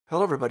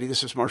Hello, everybody.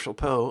 This is Marshall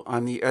Poe.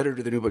 I'm the editor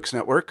of the New Books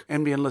Network.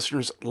 NBN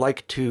listeners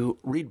like to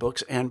read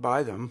books and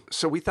buy them.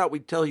 So we thought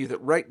we'd tell you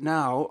that right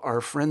now, our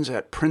friends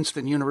at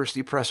Princeton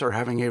University Press are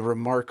having a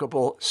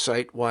remarkable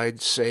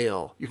site-wide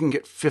sale. You can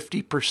get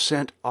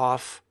 50%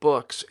 off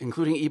books,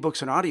 including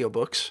ebooks and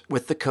audiobooks,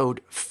 with the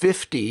code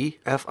 50,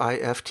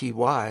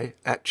 F-I-F-T-Y,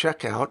 at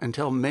checkout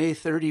until May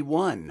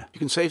 31. You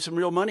can save some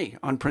real money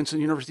on Princeton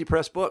University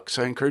Press books.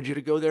 I encourage you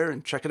to go there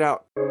and check it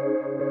out.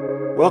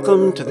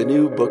 Welcome to the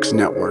New Books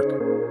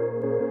Network.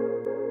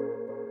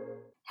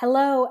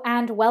 Hello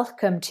and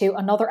welcome to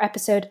another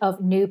episode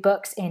of New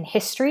Books in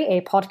History,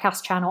 a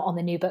podcast channel on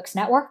the New Books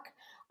Network.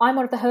 I'm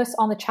one of the hosts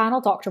on the channel,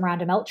 Dr.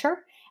 Miranda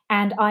Melcher,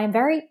 and I am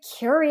very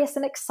curious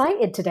and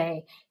excited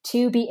today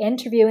to be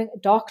interviewing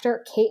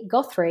Dr. Kate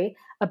Guthrie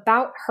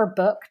about her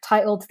book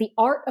titled The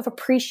Art of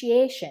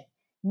Appreciation,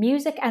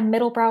 Music and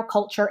Middlebrow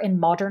Culture in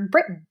Modern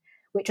Britain,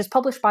 which was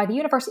published by the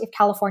University of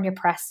California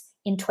Press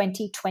in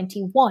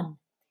 2021.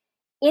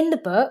 In the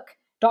book,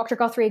 Dr.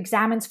 Guthrie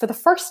examines for the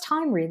first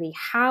time, really,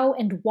 how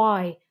and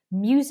why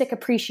music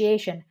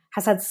appreciation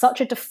has had such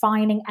a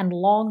defining and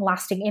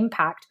long-lasting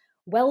impact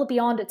well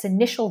beyond its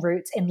initial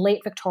roots in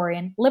late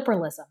Victorian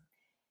liberalism.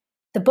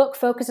 The book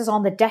focuses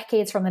on the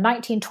decades from the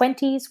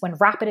 1920s, when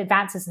rapid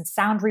advances in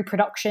sound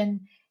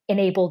reproduction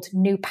enabled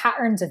new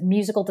patterns of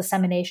musical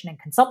dissemination and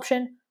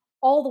consumption,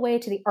 all the way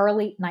to the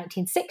early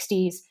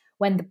 1960s,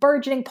 when the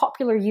burgeoning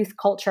popular youth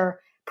culture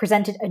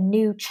presented a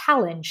new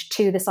challenge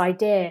to this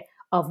idea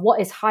of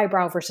what is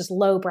highbrow versus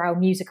lowbrow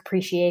music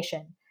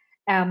appreciation.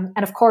 And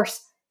of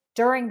course,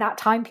 during that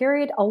time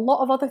period, a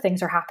lot of other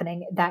things are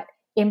happening that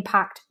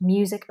impact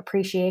music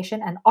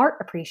appreciation and art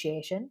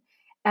appreciation.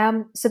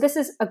 So this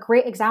is a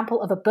great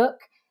example of a book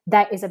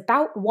that is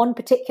about one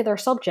particular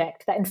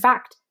subject that in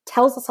fact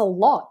tells us a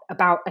lot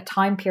about a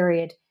time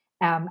period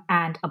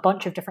and a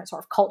bunch of different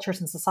sort of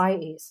cultures and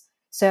societies.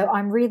 So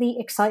I'm really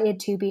excited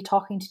to be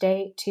talking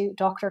today to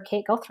Dr.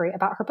 Kate Guthrie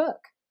about her book.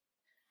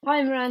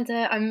 Hi,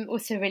 Miranda. I'm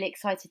also really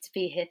excited to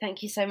be here.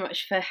 Thank you so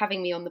much for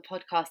having me on the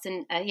podcast.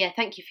 And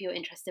thank you for your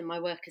interest in my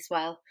work as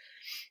well.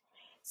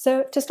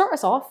 So to start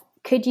us off,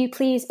 could you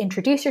please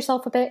introduce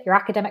yourself a bit, your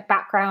academic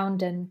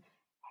background, and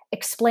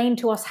explain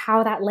to us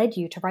how that led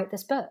you to write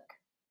this book?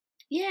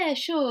 Yeah,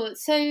 sure.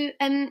 So,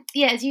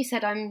 as you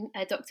said, I'm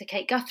Dr.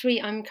 Kate Guthrie.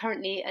 I'm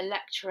currently a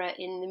lecturer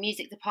in the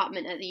music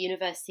department at the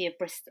University of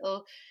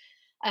Bristol.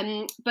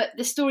 But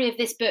the story of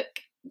this book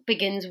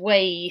begins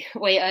way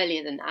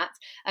earlier than that.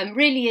 I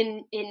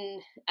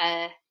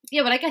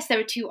guess there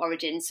are two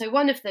origins. So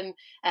one of them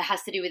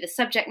has to do with the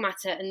subject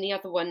matter, and the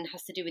other one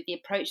has to do with the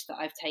approach that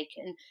I've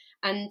taken.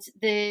 And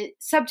the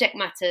subject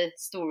matter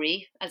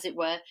story, as it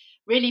were,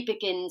 really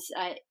begins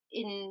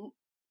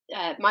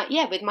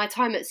with my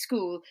time at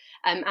school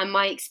and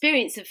my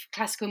experience of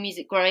classical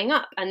music growing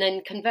up, and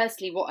then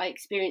conversely what I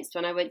experienced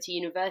when I went to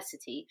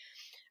university.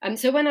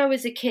 So when I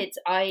was a kid,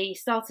 I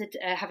started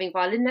having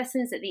violin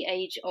lessons at the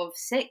age of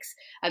 6.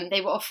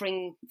 They were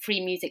offering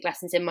free music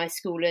lessons in my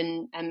school,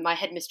 and my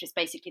headmistress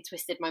basically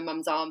twisted my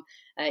mum's arm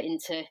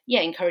into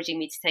encouraging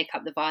me to take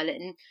up the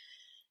violin.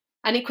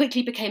 And it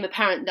quickly became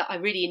apparent that I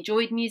really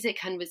enjoyed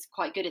music and was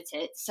quite good at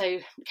it. So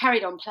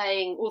carried on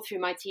playing all through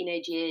my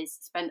teenage years,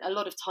 spent a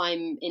lot of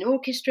time in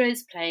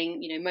orchestras,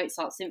 playing,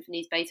 Mozart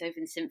symphonies,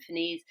 Beethoven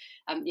symphonies,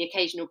 the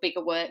occasional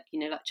bigger work,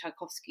 like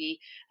Tchaikovsky,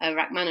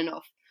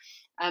 Rachmaninoff.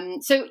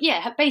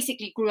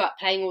 Basically grew up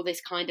playing all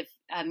this kind of,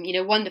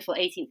 wonderful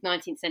 18th,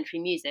 19th century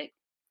music.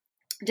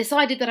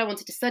 Decided that I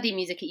wanted to study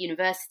music at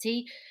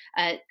university,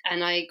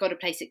 and I got a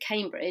place at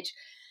Cambridge.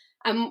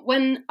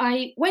 When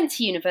I went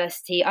to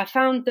university, I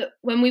found that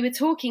when we were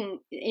talking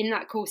in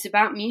that course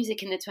about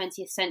music in the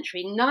 20th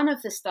century, none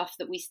of the stuff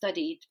that we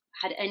studied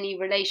had any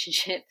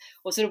relationship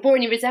or sort of bore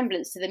any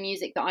resemblance to the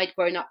music that I'd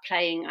grown up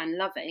playing and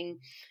loving.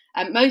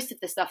 Most of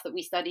the stuff that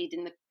we studied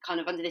in the kind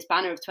of under this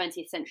banner of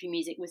 20th century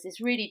music was this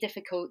really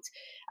difficult,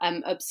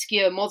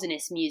 obscure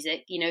modernist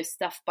music,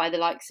 stuff by the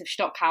likes of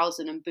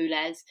Stockhausen and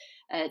Boulez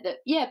that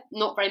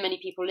not very many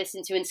people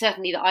listened to, and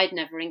certainly that I'd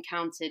never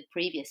encountered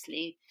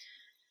previously.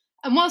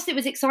 And whilst it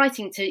was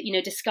exciting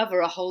to, discover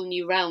a whole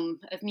new realm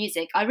of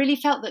music, I really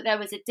felt that there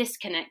was a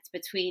disconnect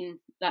between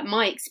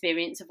my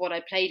experience of what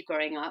I played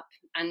growing up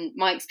and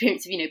my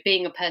experience of,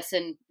 being a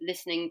person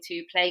listening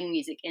to playing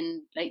music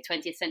in late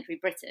 20th century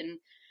Britain,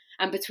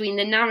 and between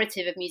the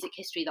narrative of music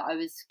history that I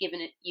was given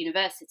at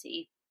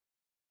university.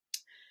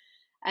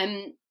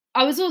 I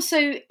was also,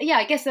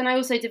 I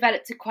also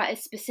developed quite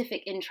a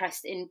specific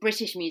interest in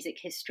British music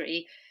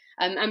history.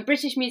 And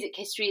British music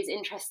history is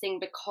interesting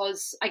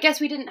because I guess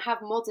we didn't have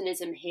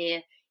modernism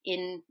here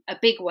in a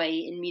big way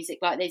in music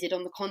like they did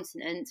on the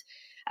continent.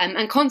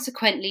 And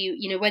consequently,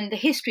 when the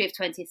history of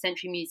 20th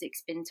century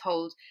music's been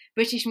told,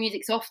 British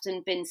music's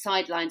often been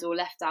sidelined or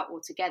left out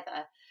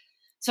altogether.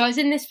 So I was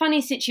in this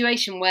funny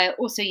situation where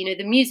also,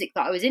 the music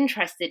that I was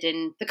interested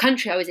in, the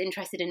country I was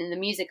interested in, and the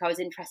music I was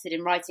interested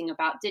in writing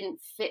about didn't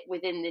fit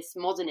within this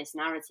modernist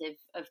narrative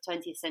of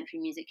 20th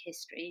century music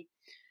history.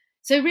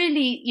 So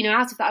really,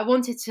 out of that, I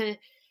wanted to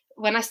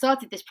when I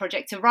started this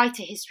project, to write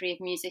a history of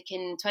music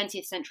in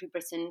 20th century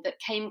Britain that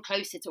came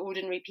closer to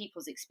ordinary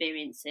people's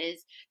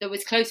experiences, that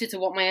was closer to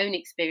what my own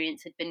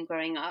experience had been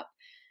growing up.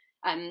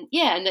 And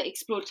that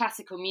explored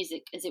classical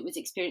music as it was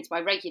experienced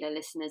by regular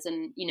listeners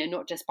and,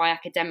 not just by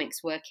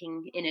academics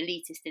working in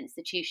elitist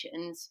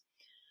institutions.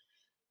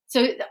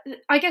 So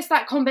I guess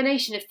that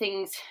combination of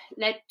things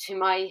led to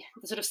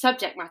the sort of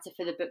subject matter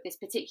for the book, this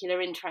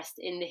particular interest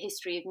in the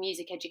history of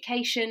music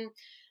education,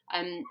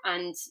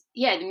 and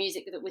the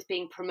music that was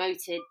being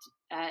promoted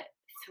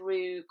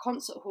through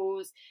concert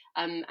halls,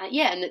 and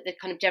that the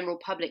kind of general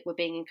public were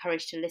being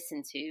encouraged to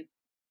listen to.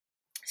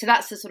 So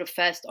that's the sort of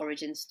first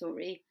origin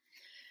story.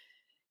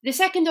 The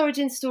second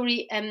origin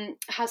story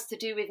has to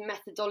do with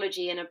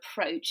methodology and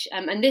approach,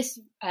 and this,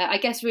 I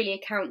guess, really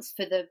accounts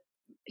for the,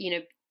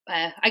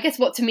 I guess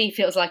what to me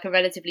feels like a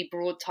relatively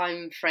broad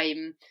time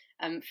frame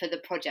for the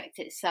project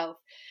itself.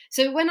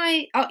 So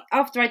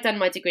after I'd done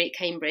my degree at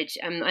Cambridge,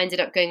 I ended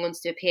up going on to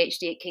do a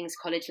PhD at King's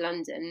College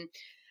London,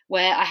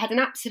 where I had an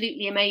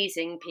absolutely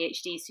amazing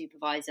PhD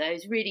supervisor. It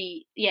was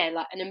really,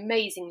 like an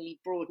amazingly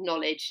broad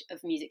knowledge of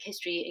music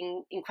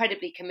history,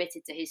 incredibly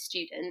committed to his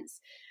students,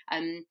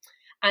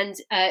 and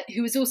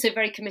who was also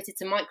very committed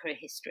to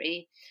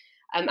microhistory.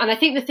 And I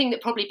think the thing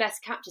that probably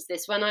best captures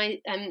this, when I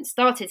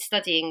started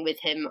studying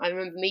with him, I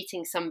remember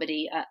meeting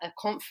somebody at a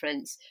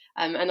conference,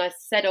 and I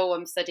said,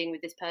 I'm studying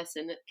with this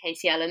person at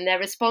KCL, and their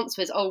response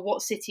was,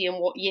 what city and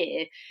what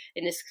year,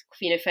 in this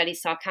fairly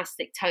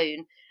sarcastic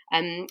tone.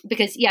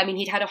 Because,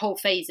 he'd had a whole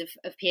phase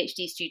of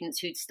PhD students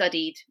who'd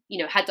studied,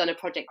 had done a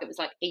project that was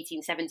like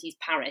 1870s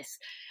Paris.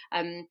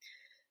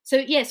 So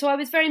I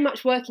was very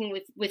much working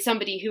with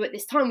somebody who at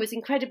this time was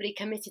incredibly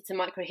committed to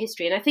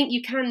microhistory. And I think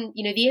you can,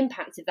 the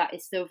impact of that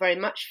is still very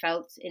much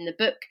felt in the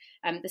book.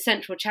 The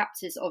central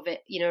chapters of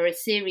it, are a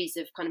series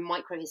of kind of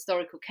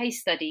microhistorical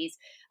case studies,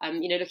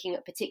 looking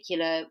at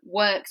particular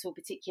works or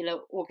particular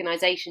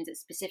organisations at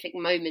specific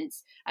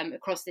moments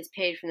across this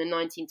period from the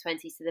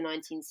 1920s to the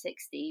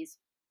 1960s.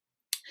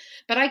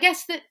 But I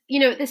guess that,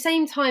 at the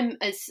same time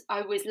as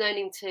I was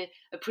learning to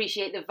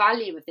appreciate the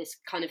value of this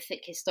kind of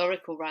thick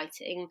historical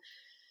writing,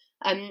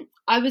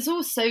 I was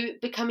also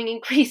becoming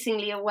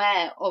increasingly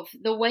aware of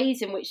the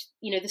ways in which,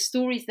 the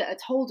stories that are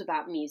told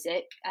about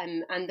music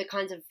and the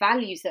kinds of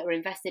values that are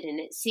invested in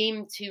it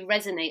seem to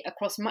resonate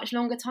across much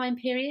longer time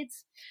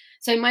periods.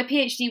 So my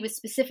PhD was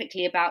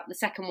specifically about the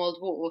Second World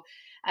War,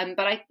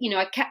 but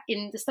I kept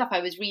in the stuff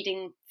I was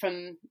reading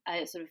from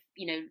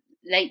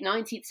late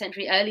 19th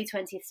century, early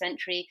 20th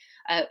century,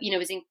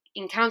 was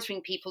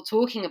encountering people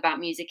talking about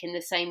music in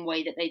the same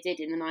way that they did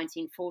in the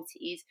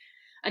 1940s.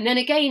 And then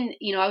again,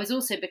 I was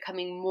also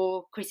becoming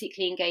more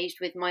critically engaged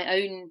with my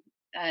own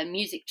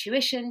music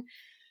tuition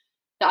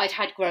that I'd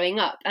had growing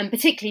up, and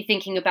particularly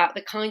thinking about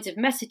the kinds of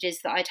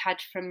messages that I'd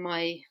had from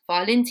my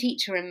violin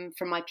teacher and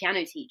from my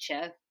piano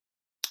teacher,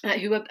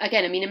 who were,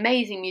 again,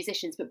 amazing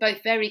musicians, but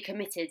both very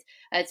committed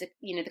to,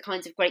 the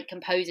kinds of great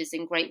composers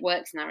and great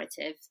works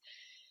narratives.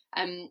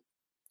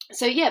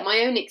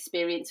 My own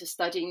experience of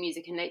studying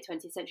music in late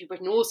 20th century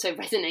Britain also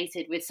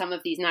resonated with some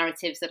of these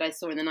narratives that I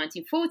saw in the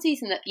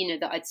 1940s and that,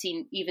 that I'd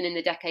seen even in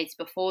the decades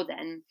before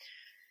then.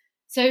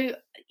 So,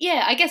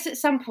 I guess at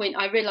some point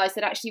I realised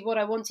that actually what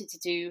I wanted to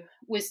do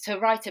was to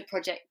write a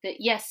project that,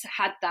 yes,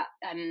 had that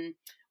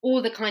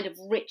all the kind of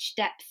rich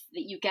depth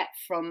that you get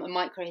from a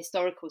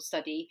microhistorical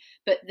study,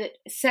 but that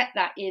set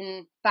that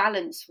in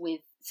balance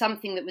with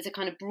something that was a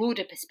kind of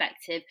broader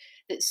perspective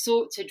that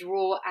sought to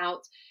draw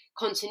out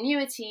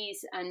continuities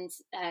and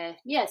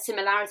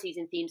similarities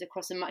in themes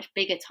across a much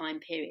bigger time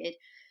period.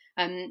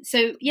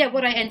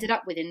 What I ended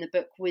up with in the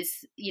book was,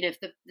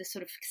 the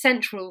sort of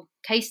central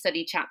case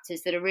study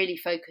chapters that are really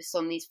focused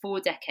on these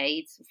 5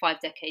 decades, the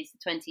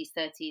 20s,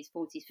 30s,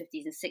 40s,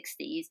 50s and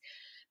 60s,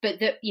 but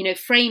that,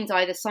 framed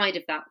either side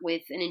of that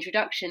with an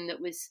introduction that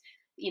was,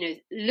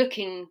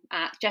 looking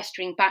at,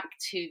 gesturing back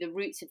to the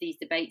roots of these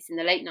debates in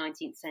the late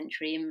 19th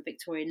century and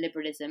Victorian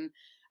liberalism.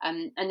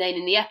 And then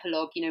in the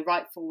epilogue,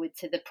 right forward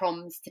to the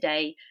proms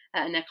today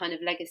and their kind of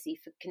legacy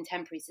for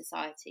contemporary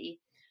society.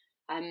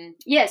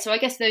 So I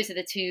guess those are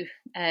the two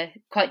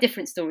quite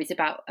different stories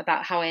about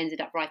how I ended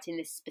up writing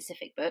this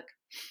specific book.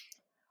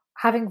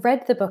 Having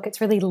read the book,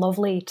 it's really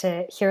lovely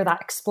to hear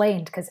that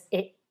explained, because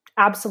it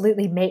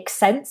absolutely makes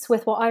sense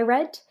with what I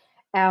read.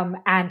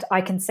 And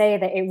I can say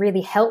that it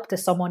really helped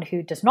as someone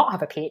who does not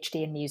have a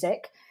PhD in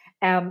music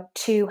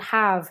to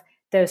have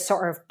those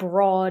sort of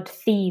broad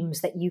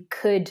themes that you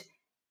could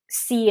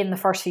see in the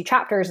first few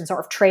chapters and sort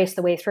of trace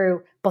the way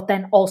through, but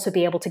then also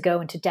be able to go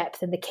into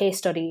depth in the case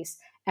studies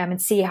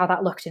and see how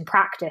that looked in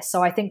practice.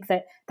 So I think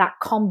that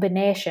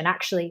combination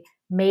actually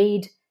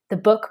made the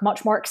book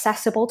much more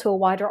accessible to a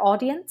wider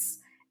audience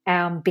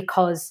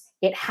because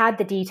it had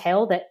the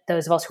detail that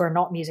those of us who are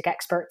not music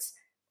experts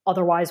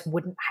otherwise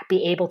wouldn't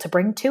be able to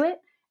bring to it,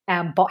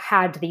 but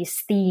had these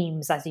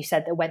themes, as you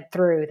said, that went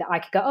through that I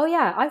could go, oh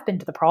yeah, I've been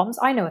to the proms,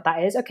 I know what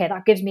that is. Okay,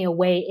 that gives me a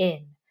way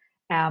in.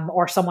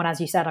 Or someone,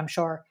 as you said, I'm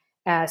sure,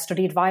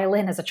 studied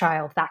violin as a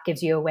child, that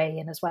gives you a way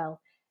in as well.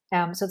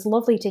 So it's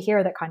lovely to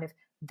hear that kind of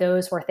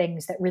those were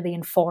things that really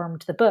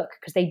informed the book,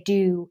 because they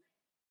do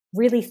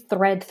really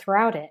thread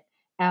throughout it.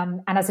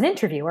 And as an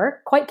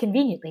interviewer, quite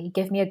conveniently,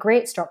 give me a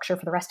great structure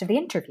for the rest of the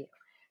interview.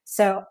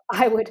 So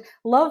I would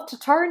love to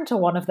turn to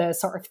one of those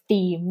sort of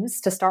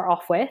themes to start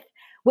off with,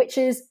 which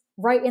is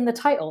right in the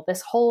title,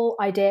 this whole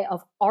idea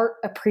of art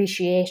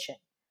appreciation.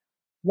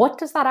 What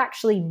does that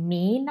actually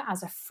mean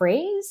as a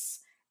phrase,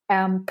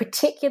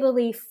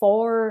 particularly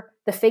for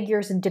the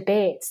figures and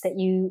debates that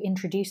you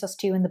introduce us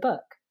to in the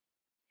book?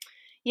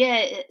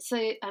 Yeah,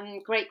 so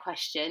great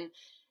question.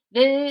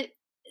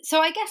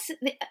 So I guess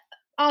the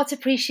art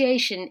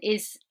appreciation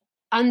is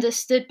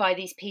understood by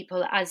these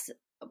people as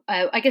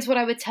I guess what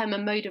I would term a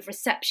mode of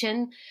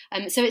reception.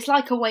 So it's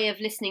like a way of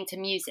listening to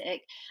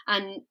music,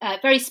 and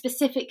very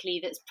specifically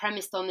that's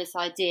premised on this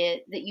idea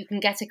that you can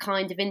get a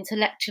kind of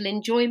intellectual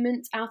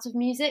enjoyment out of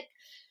music.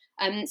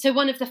 So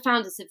one of the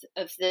founders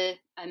of the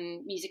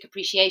music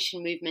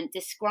appreciation movement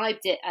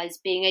described it as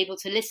being able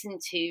to listen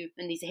to,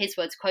 and these are his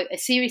words, quote, a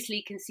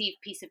seriously conceived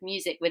piece of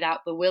music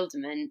without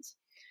bewilderment.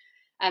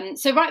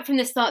 So right from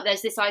the start,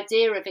 there's this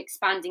idea of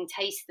expanding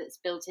taste that's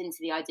built into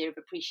the idea of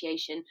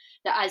appreciation,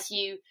 that as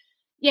you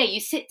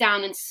sit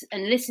down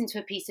and listen to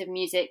a piece of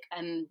music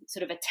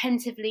sort of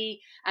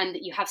attentively, and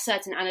that you have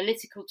certain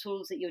analytical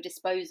tools at your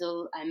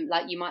disposal,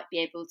 like you might be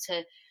able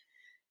to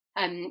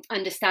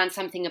understand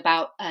something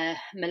about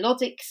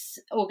melodic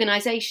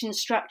organization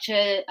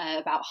structure,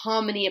 about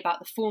harmony, about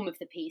the form of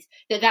the piece,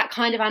 that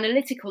kind of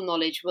analytical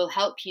knowledge will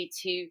help you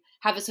to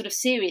have a sort of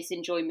serious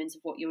enjoyment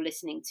of what you're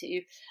listening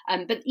to.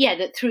 But yeah,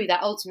 that through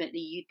that, ultimately,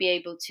 you'd be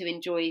able to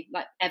enjoy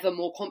like ever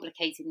more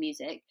complicated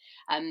music.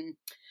 And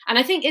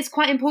I think it's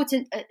quite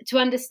important to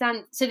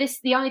understand. So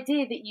the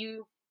idea that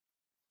you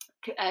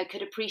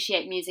could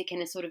appreciate music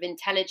in a sort of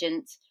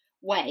intelligent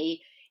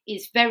way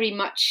is very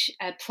much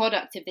a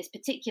product of this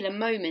particular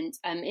moment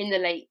in the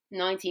late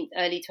 19th,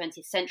 early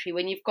 20th century,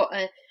 when you've got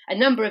a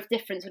number of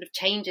different sort of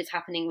changes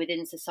happening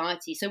within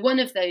society. So one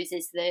of those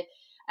is the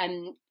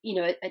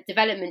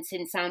developments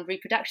in sound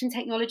reproduction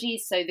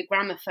technologies, so the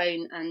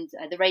gramophone and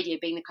the radio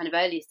being the kind of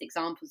earliest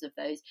examples of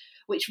those,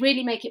 which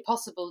really make it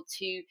possible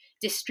to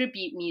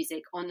distribute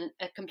music on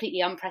a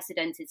completely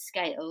unprecedented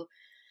scale.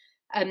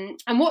 And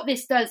what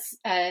this does,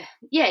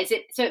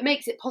 it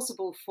makes it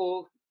possible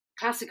for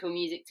classical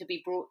music to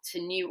be brought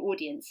to new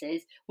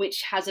audiences,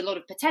 which has a lot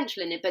of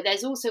potential in it. But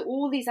there's also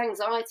all these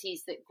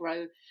anxieties that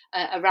grow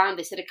around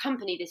this, that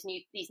accompany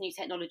these new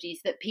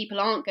technologies, that people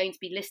aren't going to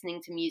be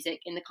listening to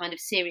music in the kind of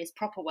serious,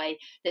 proper way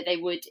that they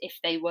would if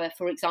they were,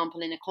 for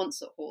example, in a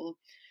concert hall.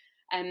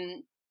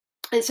 And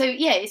so,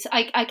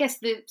 I guess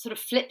the sort of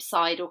flip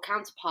side or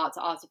counterpart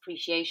to art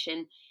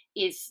appreciation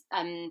is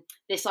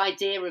this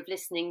idea of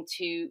listening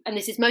to, and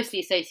this is mostly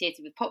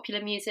associated with popular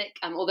music,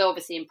 although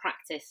obviously in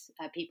practice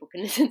people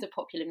can listen to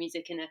popular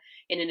music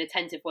in an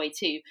attentive way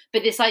too.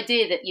 But this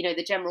idea that, you know,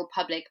 the general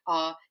public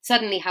are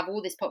suddenly have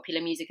all this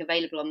popular music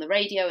available on the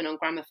radio and on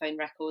gramophone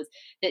records,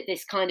 that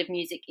this kind of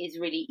music is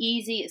really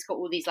easy, it's got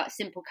all these like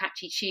simple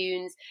catchy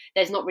tunes,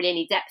 there's not really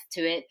any depth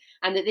to it,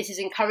 and that this is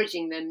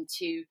encouraging them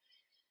to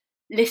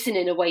listen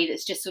in a way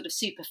that's just sort of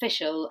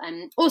superficial.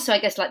 And also, I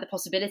guess, like the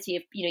possibility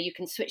of, you know, you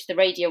can switch the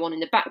radio on in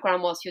the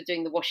background whilst you're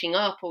doing the washing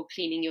up or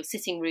cleaning your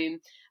sitting room.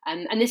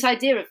 And this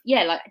idea of,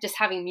 like just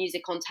having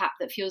music on tap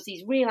that fuels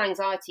these real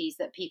anxieties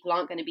that people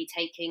aren't going to be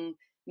taking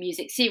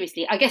music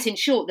seriously. I guess in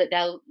short, that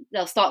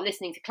they'll start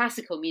listening to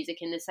classical music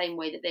in the same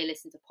way that they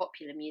listen to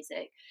popular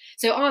music.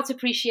 So art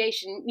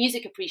appreciation,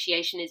 music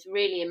appreciation is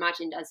really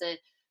imagined as a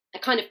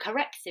kind of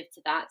corrective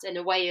to that, and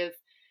a way of,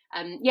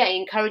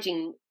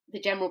 encouraging the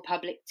general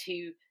public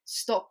to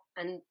stop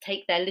and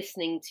take their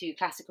listening to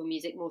classical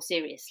music more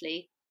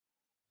seriously.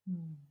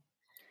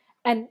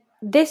 And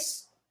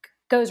this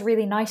goes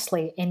really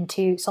nicely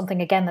into something,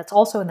 again, that's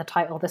also in the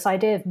title, this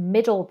idea of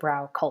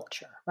middlebrow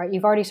culture, right?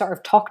 You've already sort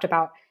of talked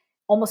about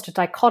almost a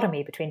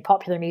dichotomy between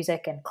popular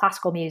music and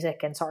classical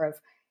music, and sort of,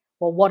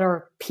 well, what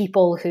are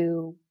people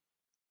who,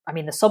 I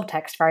mean, the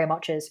subtext very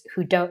much is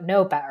who don't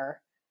know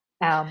better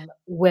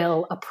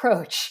will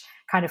approach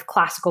kind of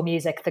classical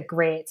music, the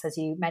greats, as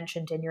you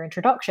mentioned in your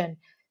introduction.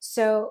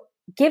 So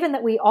given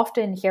that we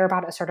often hear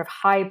about a sort of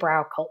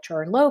highbrow culture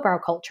or lowbrow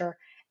culture,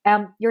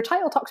 your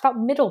title talks about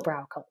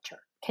middlebrow culture.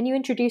 Can you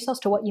introduce us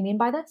to what you mean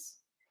by this?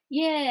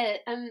 Yeah,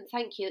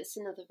 thank you. It's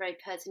another very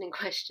pertinent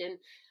question.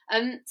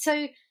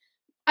 So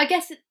I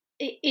guess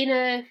in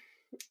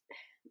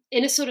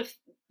a sort of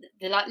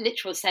the like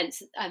literal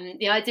sense,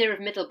 the idea of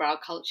middlebrow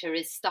culture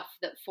is stuff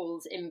that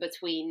falls in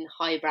between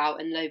highbrow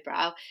and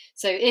lowbrow.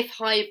 So if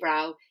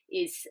highbrow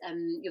is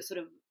your sort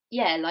of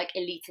like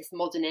elitist,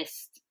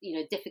 modernist,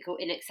 difficult,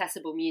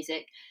 inaccessible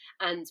music,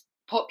 and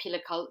popular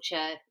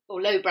culture,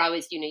 or lowbrow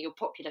is your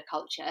popular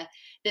culture,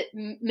 that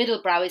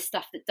middlebrow is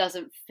stuff that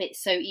doesn't fit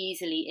so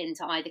easily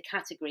into either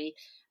category.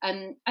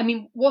 I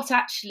mean, what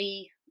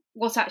actually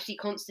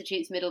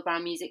constitutes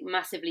middlebrow music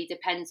massively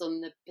depends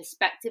on the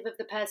perspective of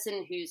the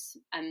person who's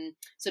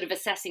sort of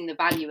assessing the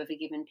value of a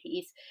given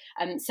piece.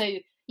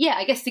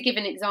 I guess to give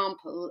an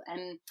example,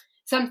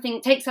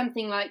 take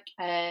something like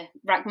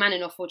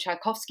Rachmaninoff or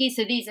Tchaikovsky.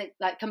 So these are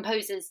like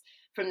composers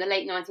from the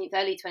late 19th,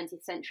 early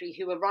 20th century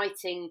who were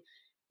writing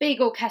big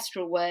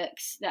orchestral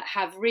works that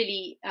have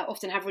really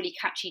often have really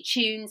catchy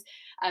tunes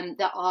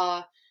that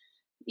are,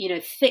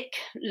 thick,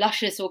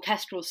 luscious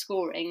orchestral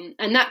scoring,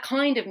 and that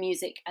kind of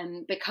music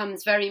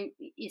becomes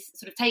is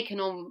sort of taken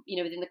on,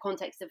 within the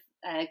context of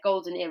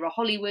golden era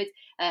Hollywood,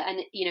 and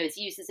is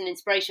used as an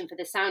inspiration for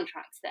the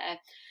soundtracks there.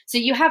 So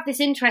you have this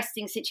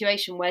interesting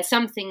situation where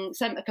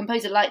a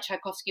composer like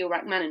Tchaikovsky or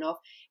Rachmaninoff,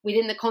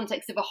 within the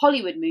context of a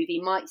Hollywood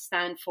movie, might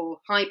stand for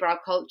highbrow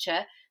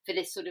culture, for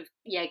this sort of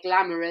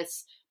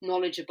glamorous,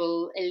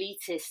 knowledgeable,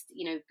 elitist,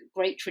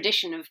 great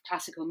tradition of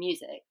classical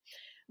music.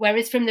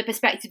 Whereas from the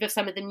perspective of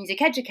some of the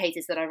music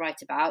educators that I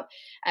write about,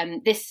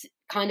 this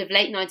kind of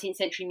late 19th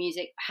century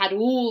music had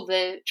all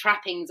the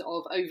trappings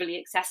of overly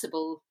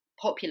accessible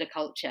popular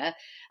culture.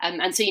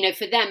 And so,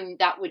 for them,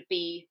 that would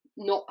be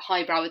not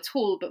highbrow at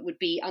all, but would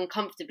be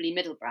uncomfortably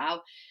middlebrow.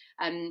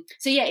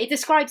 It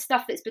describes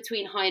stuff that's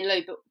between high and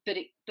low, but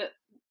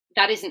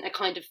that isn't a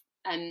kind of,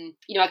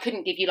 I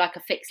couldn't give you like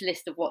a fixed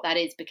list of what that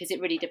is, because it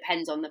really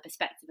depends on the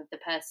perspective of the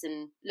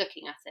person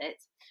looking at it.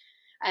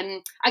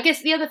 I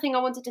guess the other thing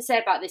I wanted to say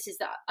about this is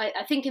that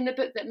I think in the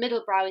book that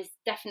middlebrow is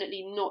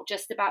definitely not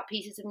just about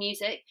pieces of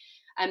music.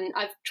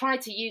 I've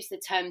tried to use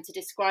the term to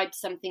describe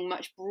something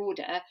much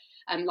broader,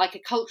 like a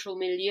cultural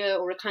milieu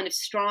or a kind of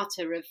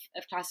strata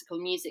of classical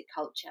music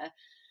culture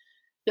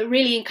that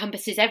really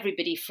encompasses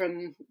everybody,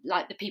 from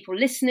like the people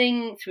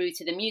listening through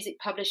to the music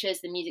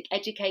publishers, the music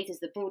educators,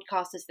 the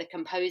broadcasters, the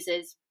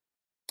composers.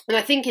 And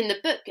I think in the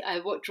book,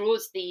 what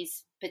draws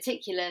this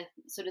particular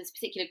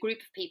group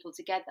of people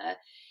together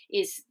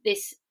is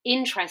this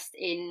interest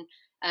in,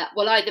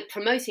 either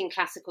promoting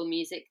classical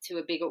music to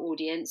a bigger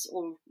audience,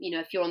 or,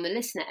 if you're on the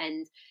listener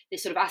end,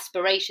 this sort of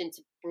aspiration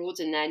to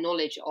broaden their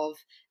knowledge of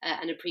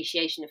and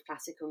appreciation of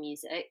classical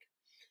music.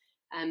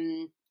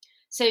 And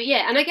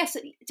I guess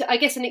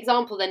an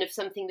example then of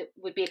something that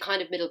would be a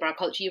kind of middlebrow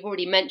culture. You've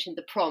already mentioned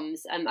the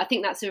proms. I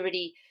think that's a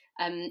really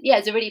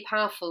it's a really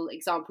powerful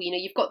example.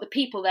 You've got the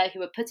people there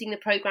who are putting the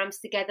programs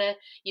together.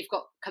 You've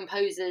got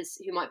composers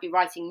who might be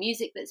writing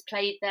music that's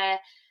played there.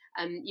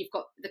 You've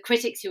got the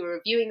critics who are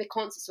reviewing the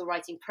concerts or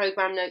writing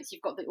program notes.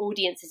 You've got the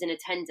audiences in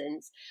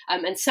attendance.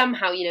 And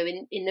somehow,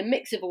 in the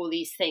mix of all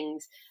these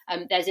things,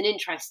 there's an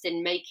interest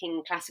in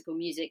making classical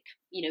music,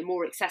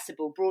 more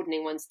accessible,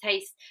 broadening one's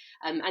taste.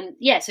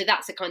 So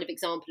that's a kind of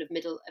example of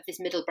this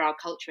middlebrow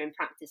culture in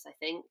practice, I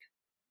think.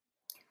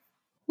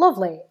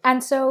 Lovely.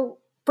 And so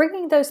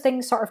bringing those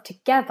things sort of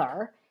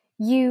together,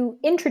 you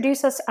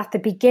introduce us at the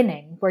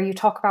beginning where you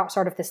talk about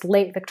sort of this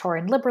late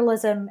Victorian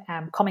liberalism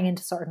coming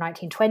into sort of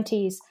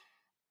 1920s,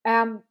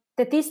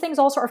 that these things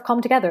all sort of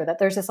come together, that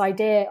there's this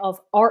idea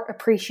of art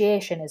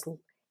appreciation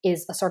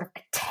is a sort of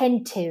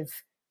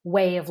attentive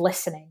way of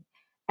listening,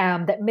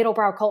 that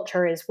middlebrow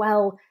culture is,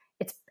 well,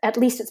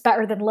 it's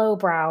better than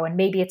lowbrow, and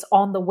maybe it's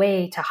on the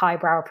way to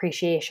highbrow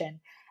appreciation.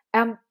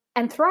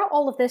 And throughout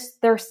all of this,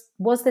 there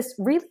was this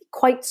really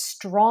quite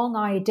strong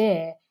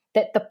idea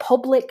that the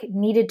public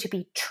needed to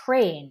be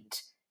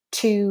trained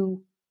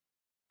to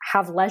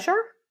have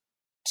leisure,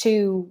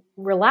 to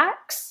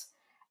relax,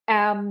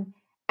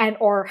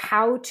 or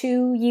how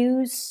to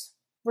use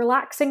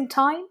relaxing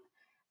time.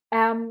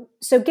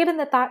 So given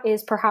that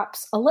is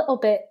perhaps a little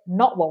bit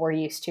not what we're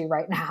used to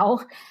right now,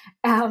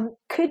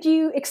 could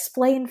you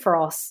explain for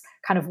us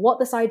kind of what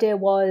this idea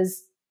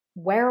was,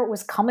 where it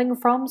was coming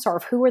from, sort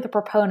of who were the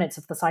proponents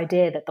of this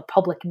idea that the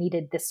public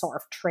needed this sort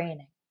of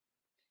training?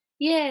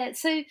 Yeah,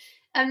 so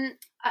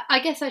I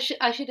guess I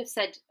should have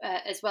said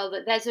as well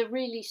that there's a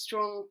really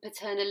strong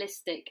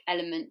paternalistic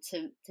element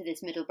to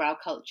this middlebrow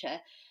culture,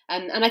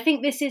 and I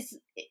think this is,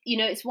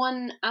 it's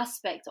one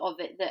aspect of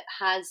it that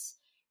has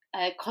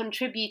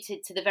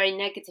contributed to the very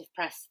negative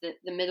press that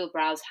the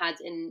middlebrows had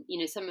in,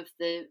 some of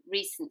the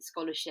recent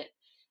scholarship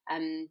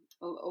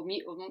or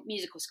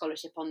musical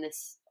scholarship on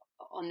this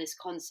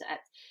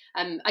concept.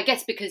 I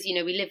guess because,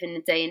 we live in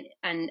a day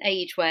and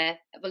age where,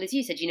 well, as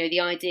you said, the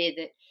idea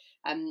that,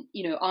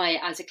 I,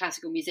 as a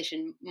classical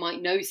musician,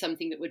 might know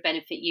something that would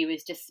benefit you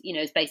is just,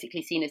 is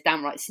basically seen as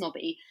downright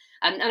snobby.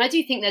 And I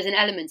do think there's an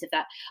element of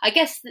that. I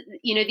guess,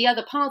 the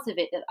other part of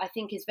it that I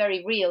think is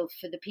very real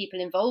for the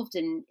people involved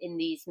in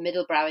these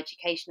middlebrow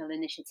educational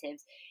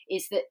initiatives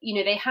is that,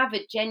 they have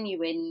a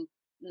genuine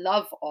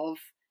love of,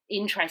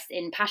 interest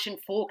in, passion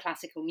for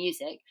classical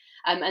music,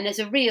 and there's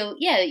a real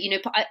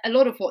a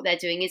lot of what they're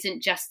doing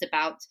isn't just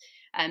about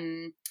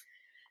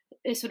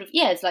it's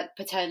like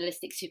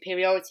paternalistic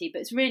superiority, but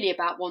it's really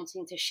about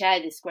wanting to share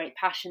this great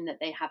passion that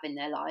they have in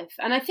their life.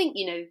 And I think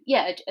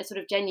a sort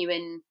of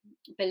genuine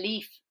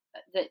belief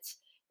that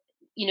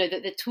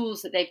that the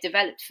tools that they've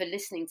developed for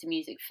listening to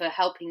music, for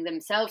helping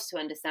themselves to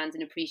understand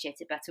and appreciate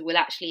it better, will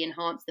actually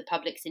enhance the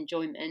public's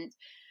enjoyment.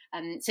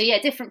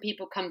 Different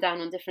people come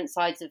down on different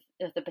sides of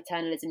the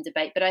paternalism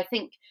debate. But I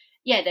think,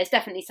 there's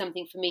definitely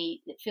something for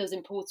me that feels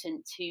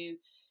important to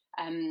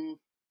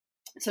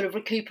sort of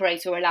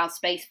recuperate or allow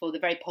space for the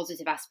very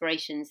positive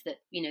aspirations that,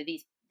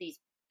 these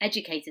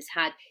educators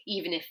had,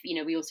 even if,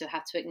 we also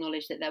have to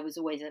acknowledge that there was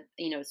always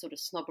a sort of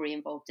snobbery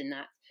involved in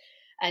that.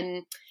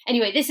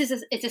 Anyway,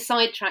 it's a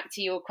sidetrack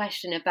to your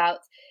question about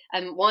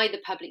why the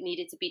public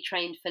needed to be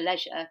trained for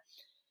leisure.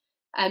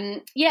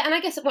 And I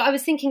guess I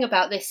was thinking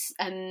about this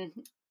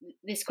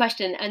this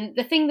question, and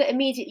the thing that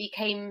immediately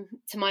came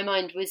to my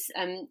mind was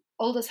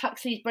Aldous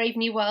Huxley's Brave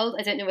New World.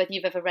 I don't know whether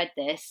you've ever read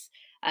this.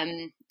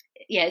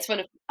 It's one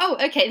of... Oh,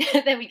 okay,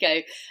 there we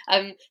go.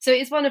 So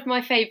it's one of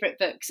my favourite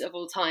books of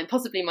all time,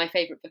 possibly my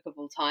favourite book of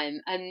all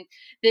time.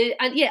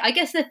 I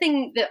guess the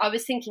thing that I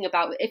was thinking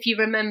about, if you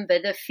remember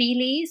the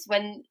Feelies,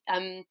 when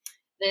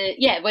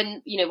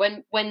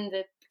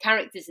the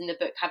characters in the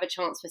book have a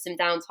chance for some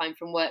downtime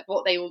from work,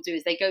 what they all do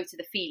is they go to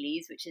the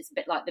Feelies, which is a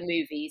bit like the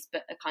movies,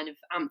 but a kind of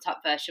amped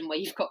up version where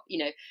you've got,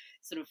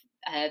 sort of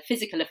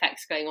physical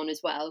effects going on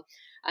as well.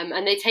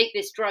 And they take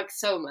this drug,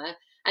 Soma.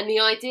 And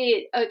the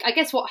idea, I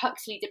guess what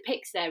Huxley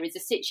depicts there is a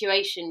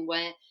situation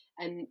where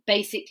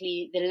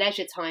basically the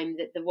leisure time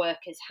that the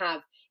workers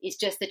have is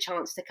just the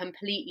chance to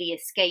completely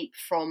escape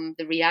from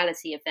the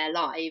reality of their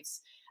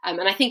lives.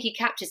 And I think he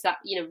captures that,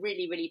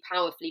 really, really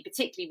powerfully,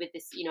 particularly with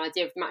this,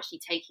 idea of them actually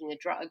taking a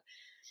drug.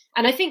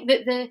 And I think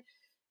that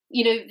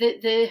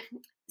the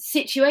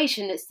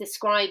situation that's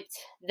described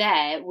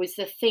there was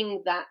the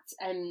thing that,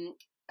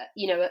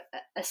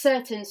 a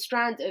certain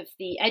strand of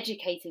the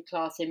educated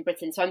class in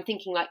Britain. So I'm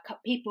thinking like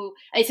people,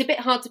 it's a bit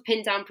hard to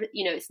pin down,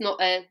 it's not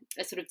a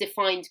sort of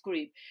defined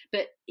group,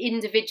 but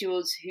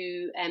individuals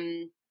who,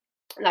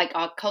 like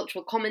our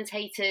cultural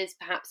commentators,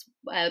 perhaps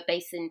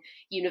based in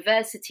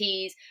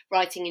universities,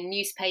 writing in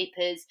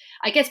newspapers.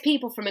 I guess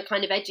people from a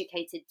kind of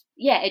educated,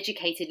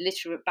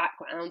 literate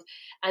background,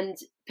 and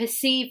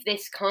perceive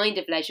this kind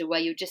of leisure where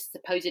you're just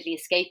supposedly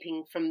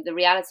escaping from the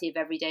reality of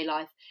everyday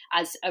life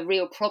as a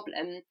real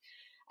problem.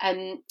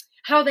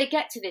 How they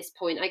get to this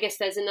point, I guess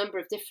there's a number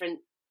of different...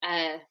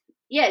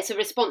 it's a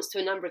response to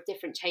a number of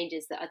different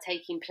changes that are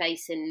taking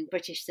place in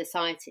British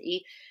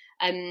society.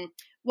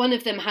 One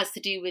of them has to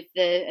do with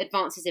the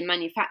advances in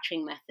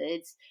manufacturing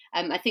methods.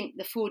 I think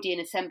the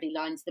Fordian assembly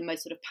line is the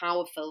most sort of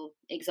powerful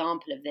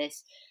example of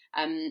this.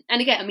 And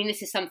again,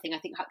 this is something I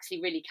think Huxley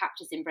really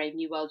captures in Brave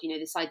New World,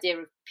 this idea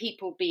of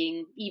people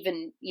being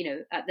even,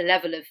 at the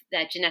level of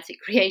their genetic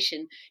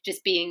creation,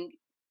 just being,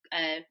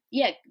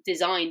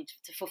 designed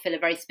to fulfill a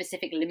very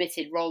specific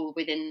limited role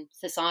within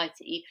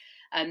society.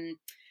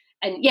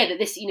 That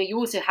this, you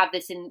also have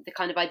this in the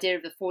kind of idea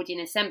of the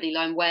Fordian assembly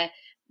line, where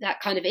that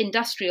kind of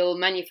industrial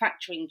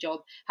manufacturing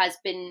job has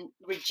been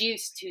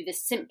reduced to the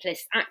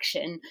simplest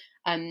action.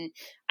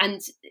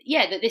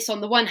 That this on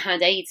the one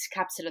hand aids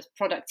capitalist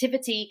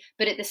productivity,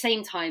 but at the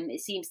same time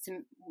it seems to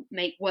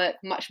make work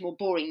much more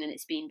boring than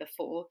it's been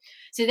before.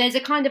 So there's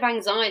a kind of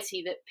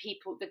anxiety that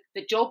people,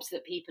 the jobs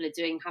that people are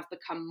doing have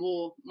become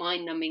more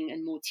mind-numbing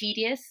and more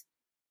tedious.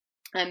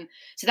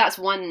 So that's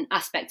one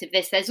aspect of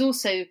this. There's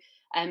also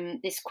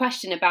this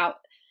question about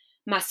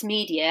mass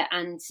media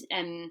and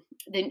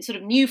the sort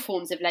of new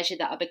forms of leisure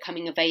that are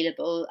becoming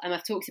available.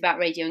 I've talked about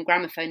radio and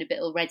gramophone a bit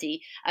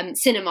already.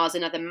 Cinema is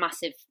another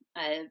massive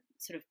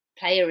sort of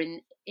player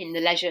in the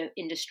leisure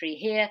industry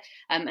here,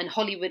 and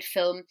Hollywood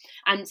film.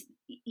 And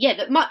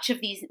that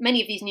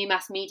many of these new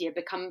mass media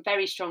become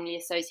very strongly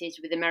associated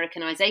with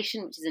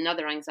Americanization, which is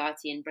another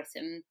anxiety in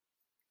Britain.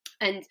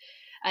 And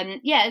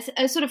it's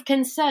a sort of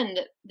concern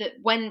that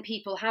when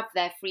people have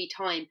their free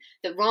time,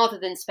 that rather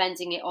than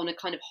spending it on a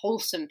kind of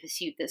wholesome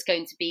pursuit that's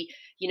going to be,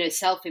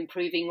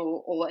 self-improving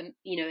or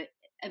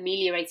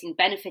ameliorating,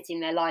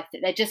 benefiting their life, that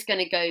they're just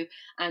going to go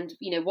and,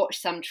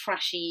 watch some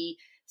trashy,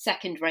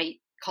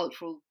 second-rate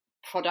cultural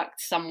product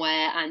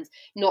somewhere and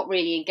not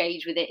really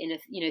engage with it in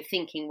a,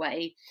 thinking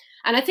way.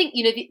 And I think,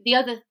 the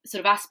other sort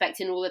of aspect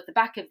in all of the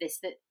back of this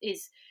that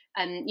is...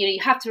 you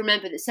have to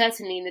remember that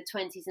certainly in the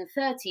 20s and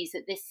 30s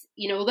that this,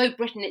 although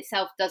Britain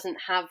itself doesn't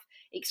have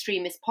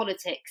extremist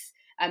politics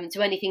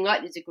to anything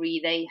like the degree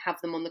they have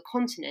them on the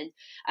continent,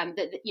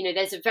 that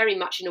there's a very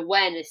much an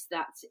awareness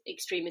that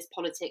extremist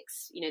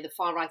politics, the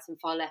far right and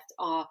far left,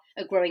 are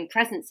a growing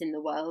presence in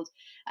the world.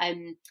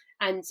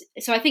 And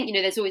so I think,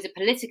 there's always a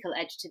political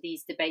edge to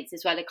these debates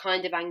as well, a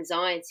kind of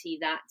anxiety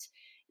that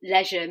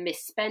leisure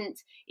misspent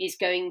is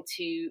going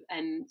to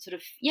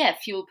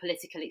fuel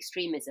political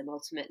extremism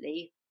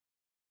ultimately.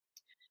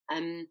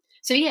 I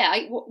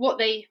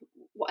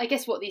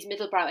guess what these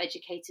middlebrow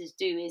educators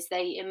do is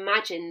they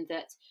imagine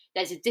that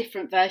there's a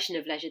different version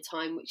of leisure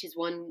time, which is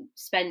one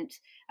spent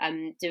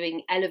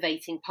doing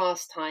elevating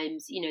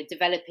pastimes,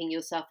 developing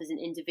yourself as an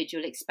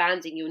individual,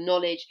 expanding your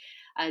knowledge,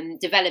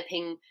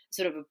 developing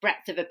sort of a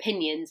breadth of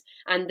opinions,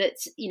 and that,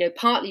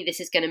 partly this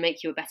is going to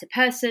make you a better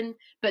person,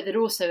 but that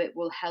also it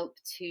will help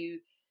to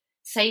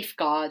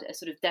safeguard a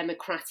sort of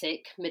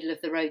democratic, middle of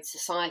the road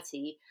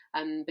society,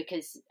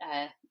 because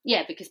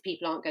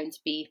people aren't going to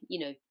be,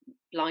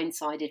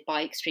 blindsided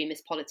by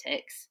extremist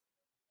politics.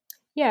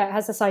 Yeah, it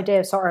has this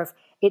idea of sort of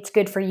it's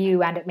good for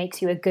you and it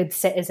makes you a good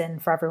citizen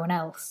for everyone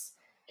else.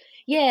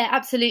 Yeah,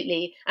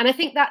 absolutely. And I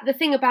think that the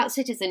thing about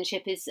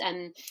citizenship is,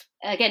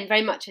 again,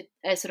 very much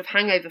a sort of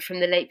hangover from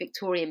the late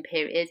Victorian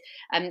period.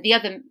 The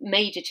other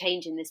major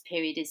change in this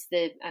period is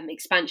the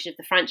expansion of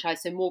the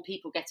franchise, so more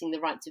people getting the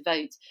right to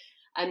vote.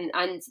 And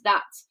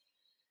that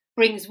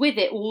brings with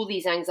it all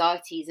these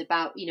anxieties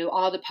about,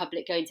 are the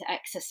public going to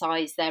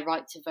exercise their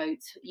right to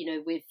vote,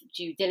 with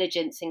due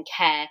diligence and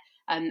care.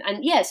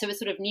 So a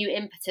sort of new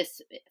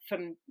impetus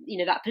from,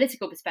 that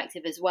political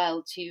perspective as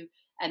well to,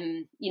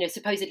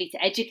 supposedly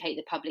to educate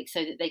the public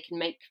so that they can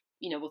make,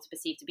 what's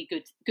perceived to be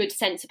good,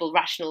 sensible,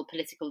 rational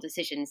political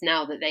decisions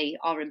now that they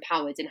are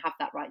empowered and have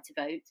that right to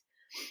vote.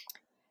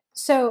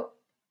 So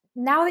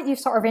now that you've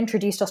sort of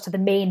introduced us to the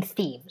main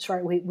themes,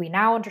 right, we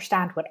now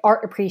understand what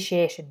art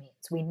appreciation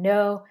means. We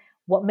know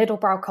what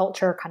middlebrow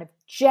culture kind of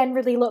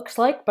generally looks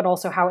like, but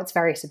also how it's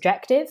very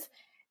subjective.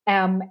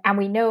 And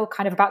we know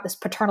kind of about this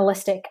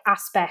paternalistic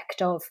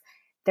aspect of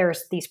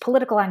there's these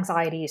political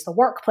anxieties, the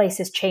workplace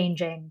is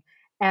changing,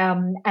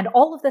 and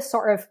all of this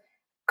sort of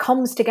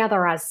comes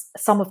together as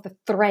some of the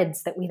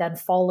threads that we then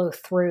follow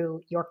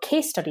through your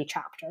case study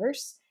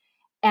chapters.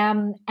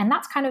 And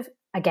that's kind of,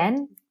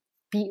 again,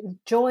 the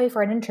joy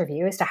for an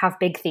interview is to have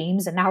big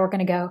themes. And now we're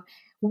going to go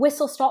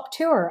whistle-stop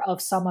tour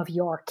of some of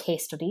your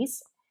case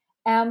studies.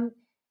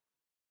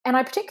 And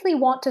I particularly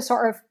want to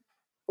sort of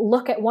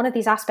look at one of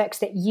these aspects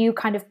that you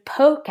kind of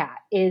poke at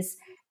is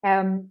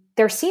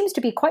there seems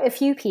to be quite a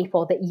few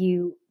people that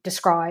you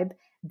describe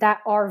that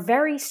are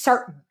very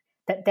certain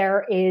that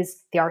there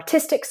is the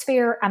artistic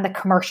sphere and the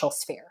commercial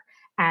sphere.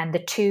 And the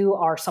two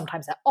are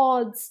sometimes at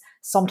odds,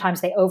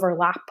 sometimes they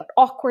overlap but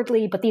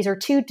awkwardly, but these are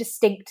two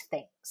distinct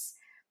things.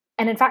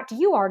 And in fact,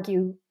 you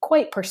argue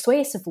quite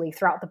persuasively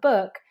throughout the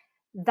book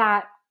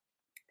that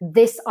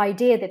this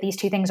idea that these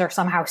two things are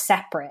somehow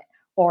separate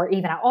or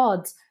even at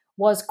odds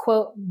was,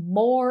 quote,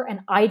 more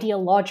an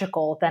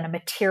ideological than a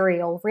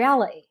material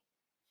reality.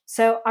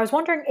 So I was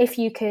wondering if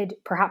you could,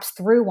 perhaps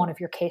through one of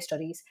your case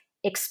studies,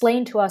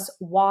 explain to us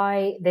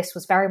why this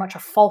was very much a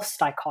false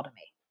dichotomy.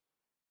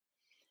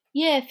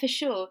 Yeah, for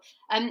sure.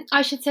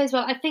 I should say as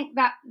well, I think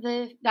that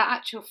that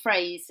actual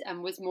phrase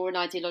was more an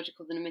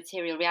ideological than a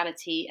material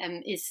reality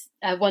is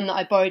one that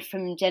I borrowed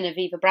from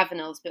Genevieve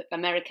Bravenel's book,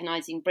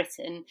 Americanizing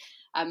Britain,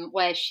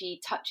 where she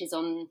touches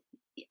on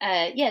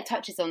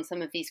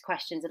some of these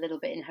questions a little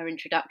bit in her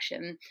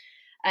introduction.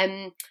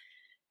 So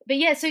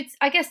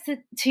I guess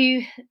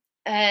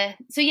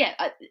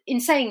in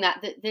saying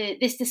that,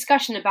 this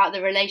discussion about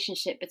the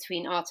relationship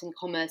between art and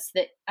commerce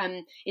that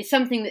is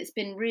something that's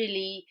been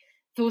really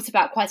thought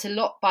about quite a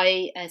lot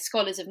by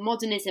scholars of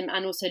modernism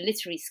and also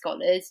literary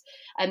scholars.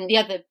 The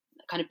other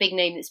kind of big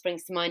name that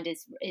springs to mind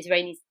is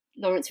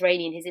Lawrence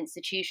Rainey and his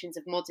Institutions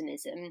of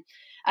Modernism.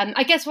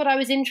 I guess what I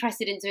was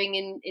interested in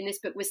doing in this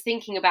book was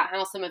thinking about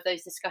how some of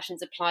those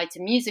discussions apply to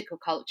musical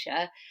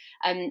culture,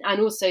 and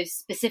also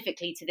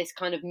specifically to this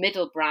kind of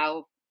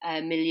middlebrow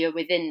milieu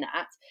within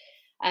that.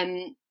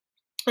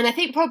 And I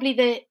think probably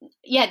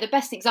the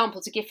best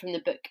example to give from the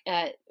book,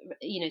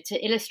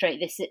 to illustrate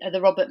this are the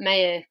Robert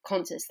Mayer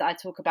concerts that I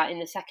talk about in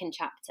the second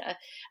chapter.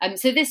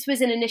 So this was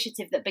an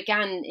initiative that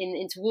began in the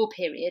interwar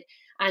period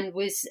and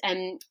was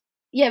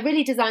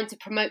really designed to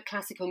promote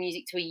classical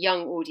music to a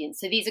young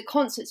audience. So these are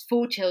concerts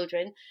for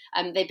children.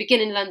 They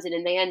begin in London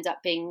and they end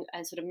up being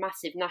a sort of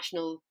massive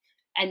national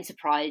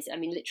enterprise. I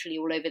mean, literally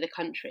all over the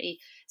country.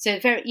 So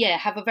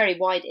have a very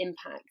wide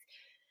impact.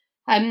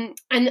 And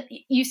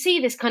you see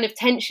this kind of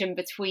tension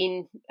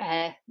between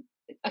a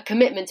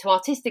commitment to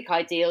artistic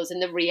ideals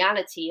and the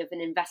reality of an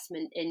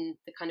investment in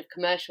the kind of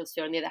commercial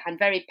sphere, on the other hand,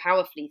 very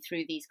powerfully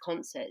through these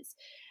concerts.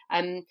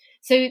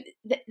 So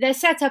they're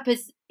set up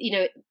as,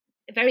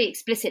 very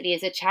explicitly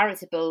as a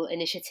charitable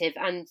initiative.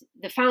 And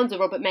the founder,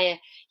 Robert Mayer,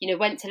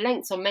 went to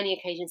lengths on many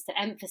occasions to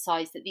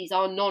emphasize that these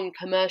are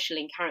non-commercial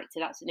in character.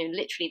 That's,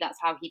 literally that's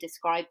how he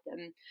described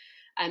them.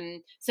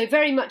 So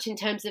very much in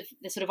terms of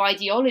the sort of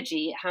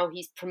ideology, how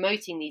he's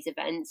promoting these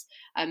events,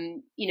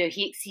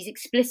 he's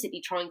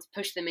explicitly trying to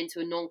push them into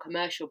a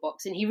non-commercial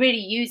box, and he really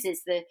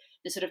uses the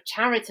sort of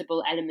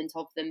charitable element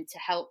of them to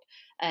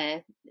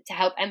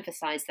help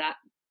emphasize that.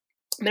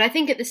 But I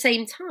think at the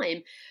same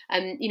time,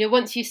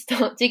 once you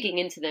start digging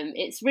into them,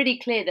 it's really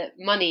clear that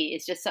money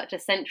is just such a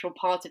central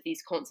part of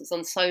these concerts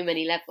on so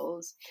many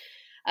levels.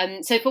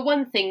 So for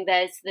one thing,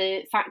 there's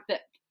the fact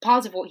that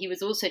part of what he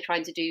was also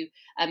trying to do,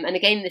 and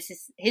again, this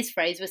is his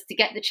phrase, was to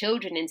get the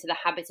children into the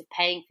habit of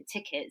paying for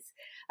tickets.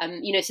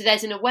 So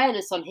there's an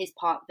awareness on his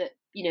part that,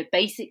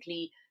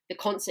 basically the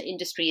concert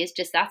industry is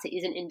just that, it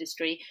is an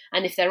industry.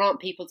 And if there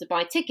aren't people to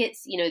buy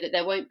tickets, that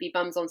there won't be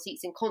bums on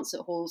seats in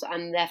concert halls,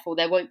 and therefore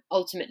there won't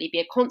ultimately be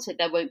a concert,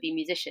 there won't be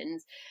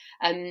musicians.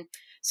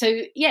 So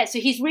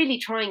he's really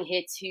trying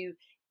here to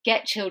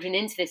get children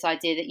into this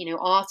idea that,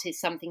 art is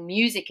something,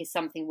 music is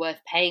something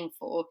worth paying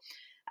for.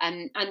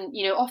 And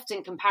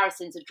often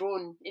comparisons are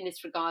drawn in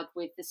this regard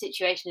with the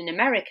situation in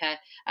America,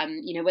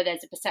 where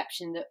there's a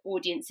perception that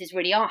audiences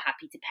really are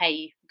happy to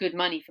pay good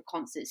money for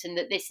concerts, and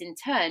that this in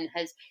turn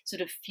has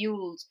sort of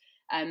fueled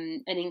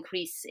an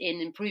increase in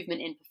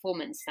improvement in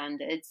performance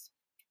standards.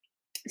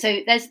 So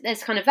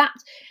there's kind of that.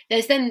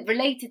 There's then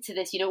related to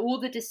this, all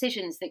the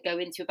decisions that go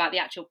into about the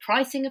actual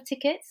pricing of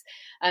tickets.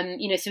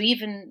 So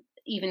even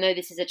even though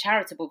this is a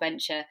charitable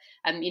venture,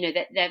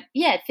 that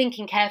they're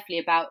thinking carefully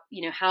about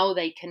how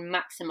they can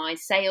maximise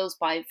sales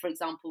by, for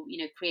example,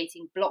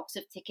 creating blocks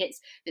of tickets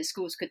that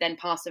schools could then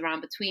pass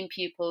around between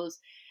pupils.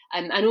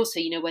 And also,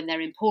 when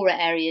they're in poorer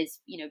areas,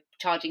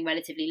 charging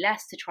relatively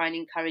less to try and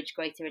encourage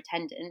greater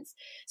attendance.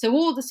 So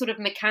all the sort of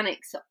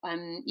mechanics,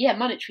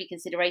 monetary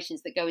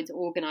considerations that go into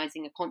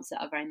organising a concert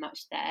are very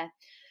much there.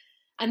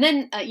 And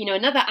then,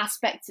 another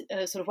aspect,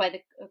 sort of where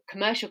the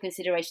commercial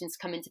considerations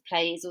come into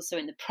play, is also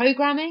in the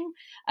programming.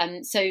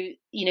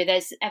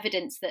 There's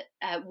evidence that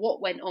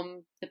what went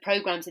on the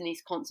programs in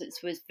these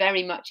concerts was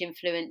very much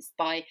influenced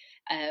by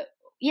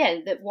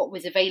that what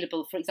was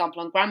available, for example,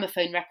 on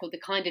gramophone record, the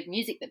kind of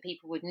music that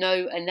people would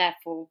know and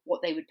therefore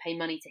what they would pay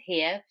money to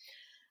hear.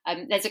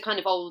 There's a kind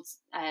of old,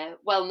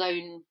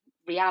 well-known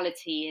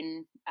reality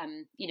in,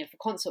 for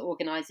concert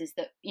organisers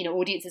that,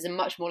 audiences are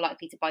much more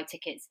likely to buy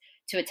tickets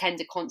to attend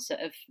a concert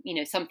of,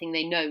 something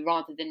they know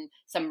rather than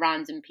some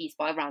random piece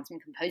by a random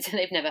composer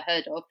they've never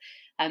heard of.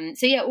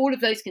 All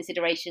of those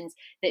considerations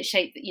that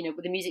shape,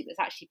 the music that's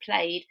actually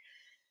played.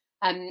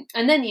 And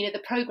then,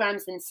 the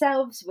programmes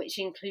themselves, which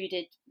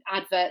included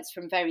adverts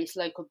from various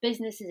local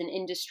businesses and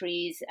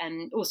industries,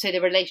 and also the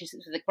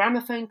relationships with the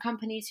gramophone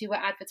companies who were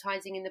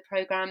advertising in the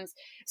programmes.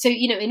 So,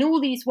 in all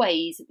these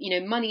ways,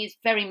 money is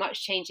very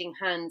much changing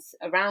hands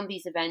around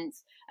these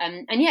events.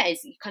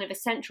 It's kind of a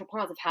central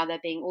part of how they're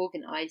being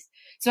organised.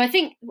 So I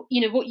think,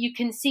 what you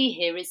can see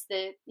here is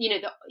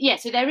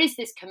so there is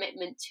this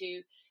commitment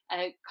to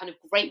kind of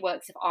great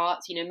works of art.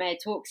 Mayer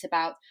talks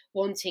about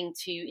wanting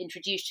to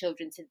introduce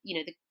children to,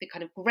 the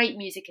kind of great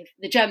music of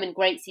the German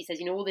greats. He says,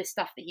 all this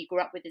stuff that he grew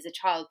up with as a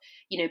child,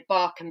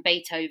 Bach and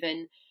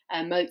Beethoven,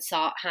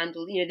 Mozart,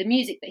 Handel, the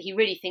music that he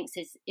really thinks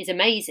is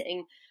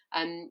amazing.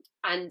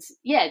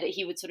 That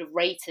he would sort of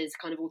rate as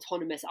kind of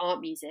autonomous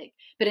art music.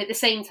 But at the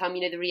same time,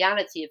 the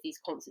reality of these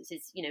concerts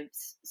is,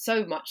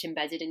 so much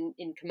embedded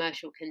in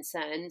commercial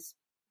concerns.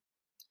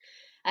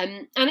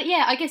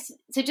 I guess,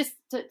 so just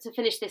to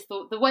finish this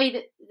thought, the way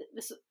that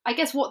I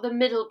guess what the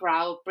middle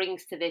brow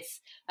brings to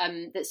this,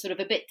 that's sort of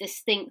a bit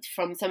distinct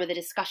from some of the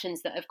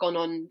discussions that have gone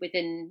on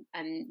within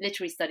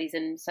literary studies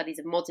and studies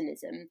of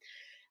modernism.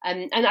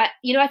 I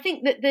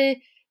think that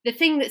the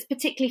thing that's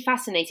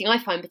I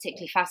find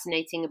particularly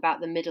fascinating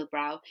about the middle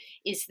brow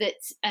is that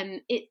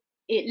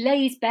it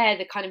lays bare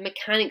the kind of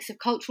mechanics of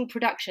cultural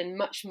production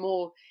much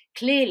more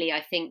clearly,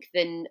 I think,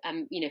 than,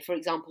 for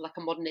example, like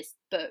a modernist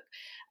book,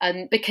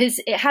 because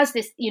it has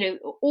this,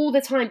 all the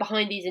time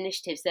behind these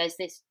initiatives, there's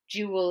this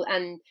dual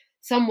and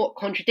somewhat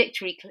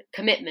contradictory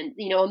commitment.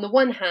 On the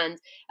one hand,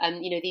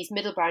 these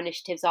middlebrow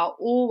initiatives are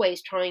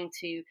always trying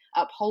to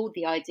uphold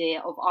the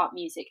idea of art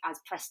music as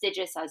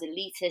prestigious, as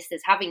elitist,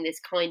 as having this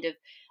kind of,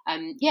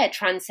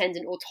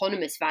 transcendent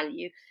autonomous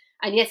value.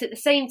 And yet at the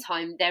same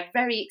time, they're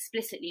very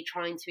explicitly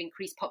trying to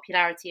increase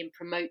popularity and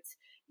promote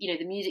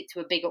the music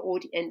to a bigger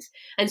audience.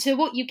 And so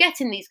what you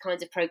get in these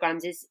kinds of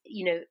programs is,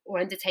 or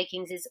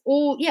undertakings, is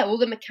all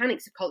the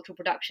mechanics of cultural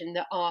production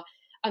that are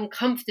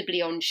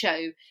uncomfortably on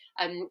show.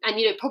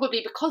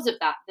 Probably because of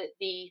that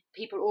the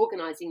people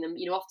organising them,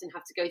 often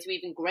have to go to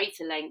even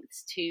greater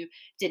lengths to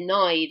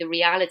deny the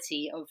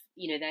reality of,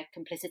 their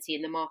complicity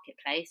in the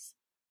marketplace.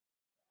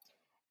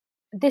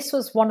 This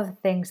was one of the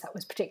things that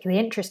was particularly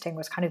interesting,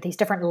 was kind of these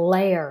different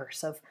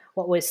layers of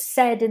what was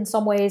said in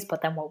some ways,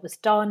 but then what was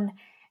done.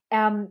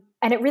 And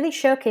it really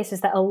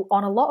showcases that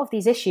on a lot of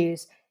these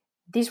issues,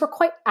 these were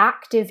quite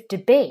active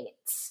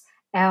debates.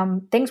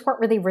 Things weren't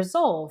really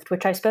resolved,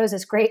 which I suppose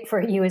is great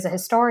for you as a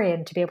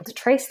historian to be able to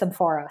trace them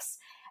for us.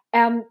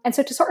 And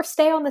so to sort of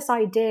stay on this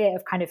idea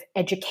of kind of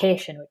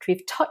education, which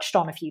we've touched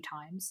on a few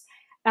times,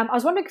 I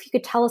was wondering if you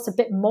could tell us a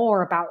bit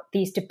more about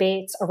these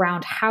debates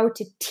around how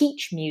to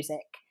teach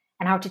music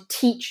and how to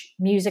teach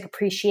music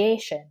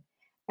appreciation.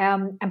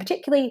 And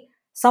particularly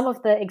some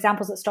of the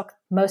examples that stuck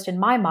most in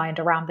my mind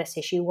around this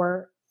issue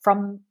were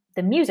from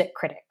the music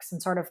critics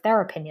and sort of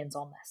their opinions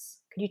on this.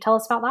 Could you tell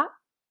us about that?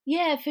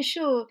 Yeah, for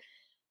sure.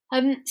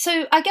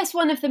 So I guess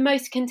one of the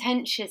most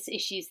contentious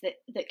issues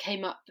that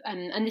came up,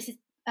 and this is,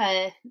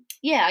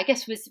 I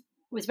guess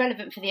was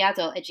relevant for the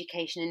adult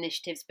education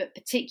initiatives, but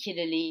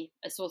particularly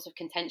a source of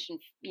contention,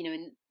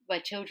 where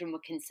children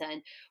were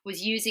concerned,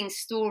 was using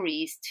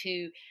stories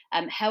to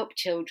help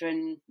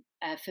children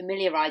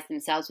familiarise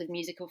themselves with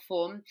musical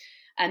form.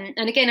 And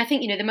again, I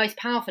think, the most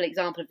powerful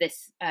example of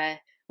this,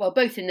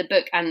 both in the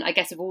book and I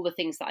guess of all the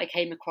things that I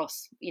came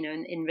across,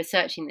 in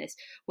researching this,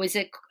 was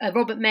a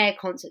Robert Mayer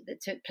concert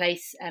that took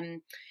place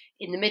in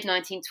the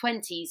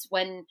mid-1920s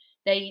when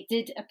they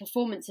did a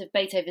performance of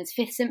Beethoven's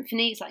Fifth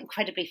Symphony. It's like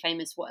incredibly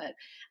famous work.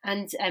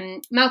 And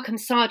Malcolm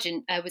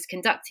Sargent was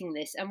conducting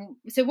this. And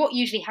so what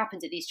usually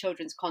happened at these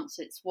children's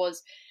concerts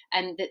was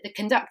that the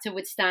conductor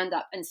would stand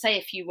up and say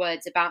a few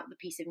words about the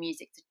piece of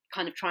music to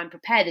kind of try and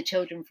prepare the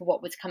children for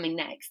what was coming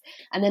next.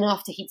 And then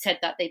after he'd said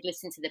that, they'd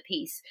listen to the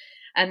piece.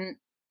 And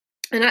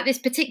at this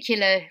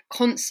particular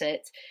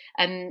concert,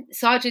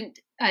 Sargent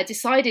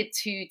decided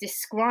to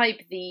describe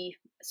the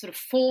sort of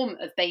form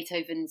of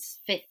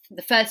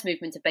the first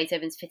movement of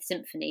Beethoven's Fifth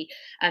Symphony,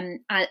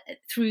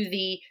 through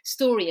the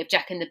story of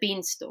Jack and the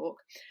Beanstalk.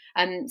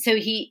 So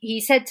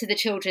he said to the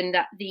children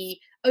that the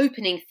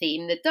opening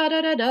theme, the da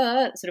da da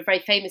da, sort of very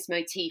famous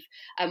motif,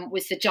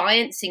 was the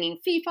giant singing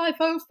fee fi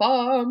fo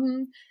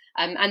fum,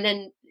 and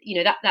then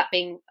that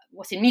being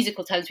what in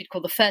musical terms we'd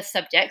call the first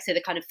subject, so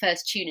the kind of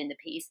first tune in the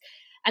piece.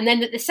 And then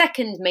the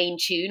second main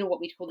tune, or what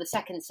we'd call the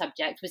second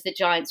subject, was the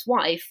giant's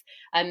wife,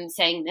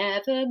 saying,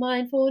 "Never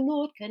mind, for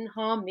naught can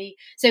harm me."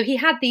 So he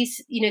had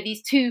these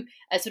two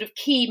sort of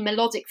key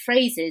melodic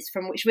phrases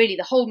from which really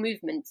the whole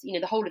movement,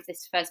 the whole of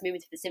this first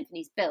movement of the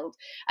symphony is built.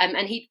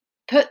 And he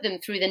put them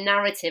through the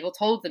narrative,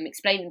 or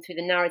explained them through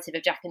the narrative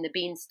of Jack and the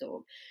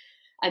Beanstalk.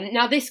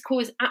 Now, this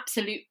caused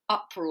absolute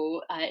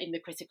uproar in the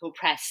critical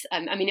press.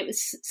 I mean, it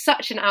was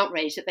such an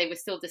outrage that they were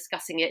still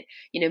discussing it,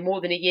 more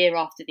than a year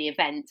after the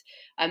event,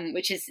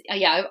 which is,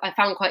 I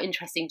found quite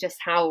interesting just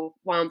how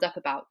wound up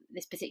about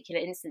this particular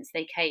instance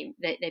they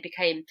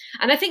became.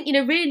 And I think,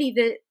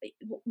 really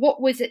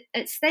what was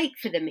at stake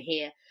for them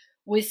here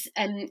was,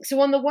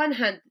 so on the one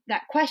hand,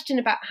 that question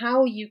about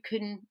how you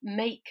can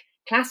make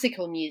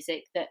classical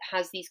music that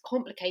has these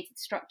complicated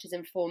structures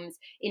and forms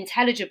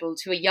intelligible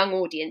to a young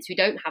audience who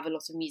don't have a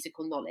lot of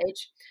musical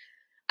knowledge,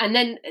 and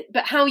then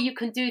but how you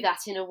can do that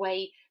in a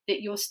way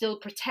that you're still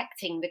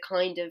protecting the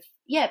kind of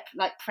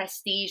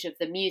prestige of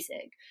the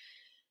music.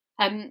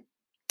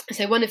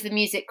 So one of the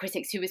music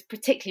critics who was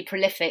particularly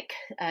prolific,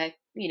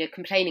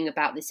 complaining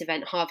about this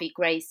event, Harvey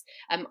Grace,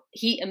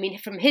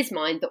 from his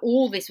mind, that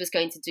all this was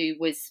going to do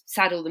was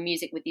saddle the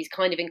music with these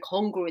kind of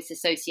incongruous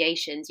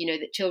associations,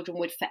 that children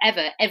would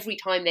forever, every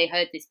time they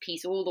heard this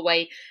piece, all the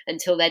way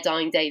until their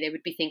dying day, they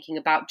would be thinking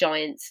about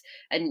giants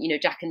and,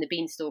 Jack and the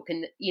Beanstalk.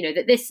 And,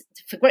 that this,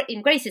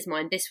 in Grace's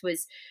mind, this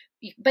was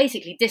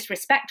basically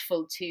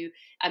disrespectful to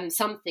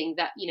something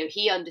that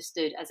he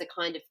understood as a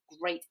kind of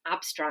great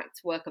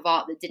abstract work of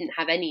art that didn't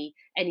have any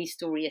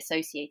story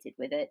associated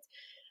with it.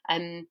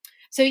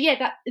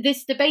 That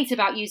this debate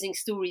about using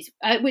stories,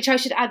 which I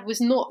should add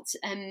was not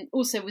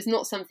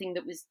something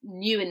that was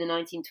new in the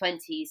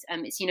 1920s.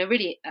 It's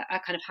really a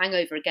kind of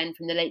hangover again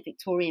from the late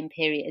Victorian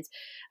period,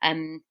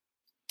 but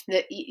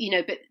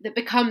that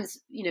becomes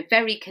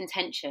very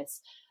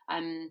contentious.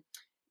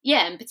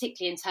 And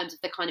particularly in terms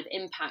of the kind of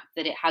impact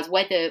that it has,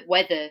 whether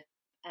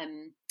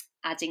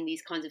adding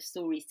these kinds of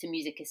stories to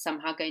music is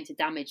somehow going to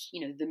damage,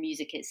 the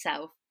music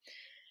itself.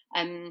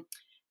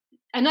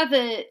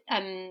 Another,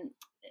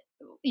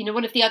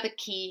 one of the other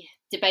key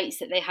debates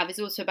that they have is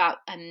also about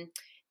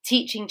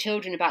teaching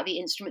children about the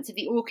instruments of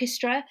the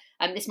orchestra.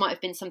 This might have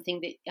been something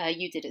that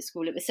you did at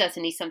school. It was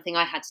certainly something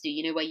I had to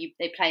do, where you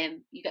get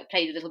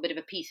played a little bit of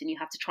a piece and you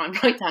have to try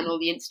and write down all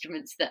the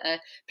instruments that are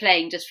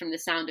playing just from the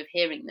sound of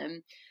hearing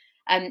them.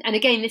 And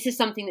again, this is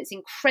something that's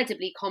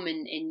incredibly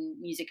common in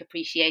music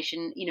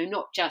appreciation,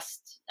 not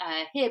just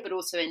here, but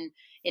also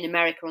in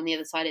America on the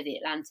other side of the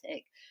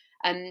Atlantic.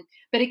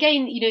 But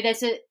again,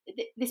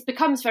 this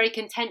becomes very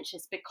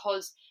contentious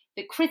because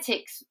the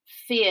critics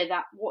fear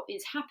that what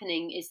is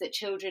happening is that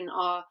children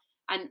are,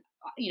 and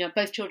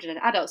both children and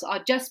adults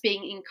are just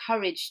being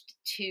encouraged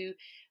to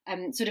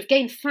sort of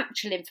gain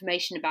factual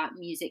information about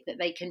music that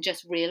they can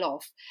just reel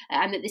off,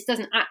 and that this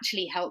doesn't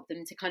actually help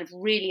them to kind of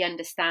really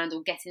understand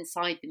or get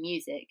inside the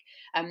music.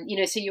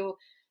 So your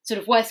sort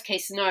of worst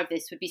case scenario of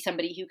this would be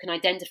somebody who can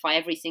identify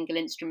every single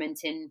instrument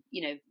in,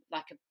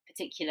 like a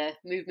particular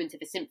movement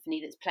of a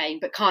symphony that's playing,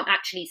 but can't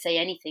actually say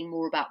anything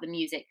more about the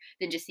music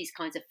than just these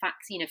kinds of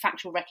facts,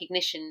 factual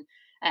recognition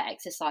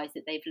exercise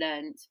that they've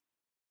learned.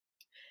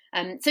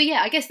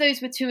 I guess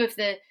those were two of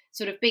the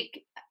sort of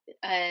big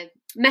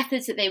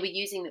methods that they were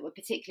using that were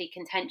particularly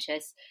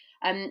contentious.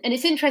 And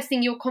it's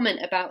interesting your comment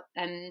about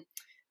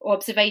or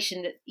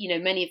observation that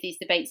many of these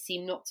debates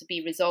seem not to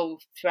be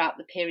resolved throughout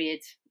the period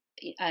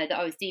that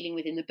I was dealing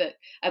with in the book,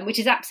 which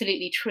is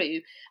absolutely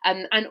true.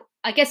 And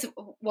I guess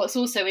what's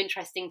also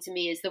interesting to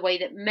me is the way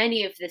that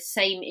many of the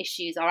same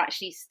issues are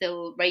actually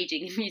still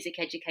raging in music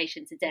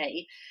education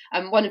today.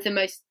 One of the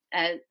most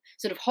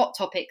sort of hot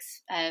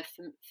topics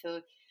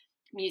for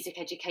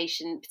music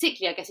education,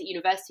 particularly I guess at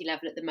university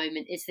level at the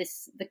moment, is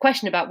the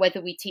question about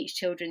whether we teach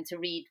children to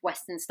read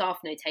Western staff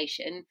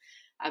notation,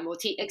 or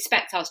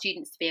expect our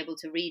students to be able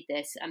to read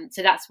this.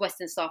 So that's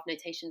Western staff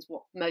notation is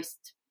what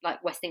most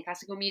like Western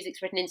classical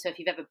music's written in. So if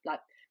you've ever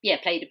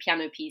played a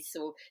piano piece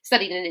or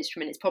studied an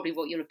instrument, it's probably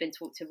what you'll have been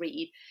taught to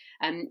read.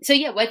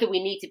 Whether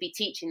we need to be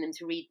teaching them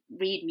to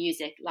read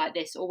music like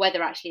this, or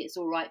whether actually it's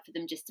all right for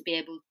them just to be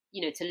able,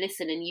 to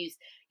listen and use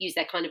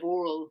their kind of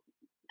oral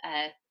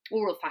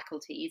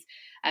faculties.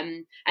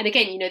 And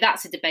again,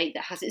 that's a debate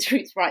that has its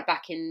roots right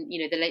back in,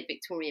 the late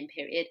Victorian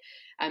period.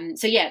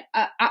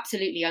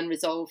 Absolutely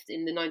unresolved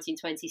in the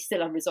 1920s,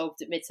 still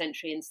unresolved at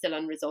mid-century, and still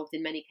unresolved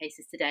in many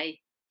cases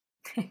today.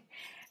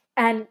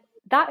 And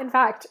that, in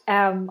fact,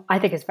 I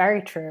think is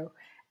very true.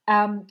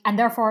 And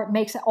therefore it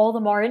makes it all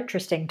the more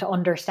interesting to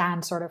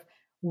understand sort of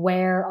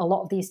where a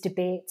lot of these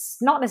debates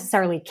not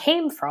necessarily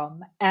came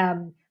from,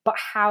 but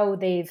how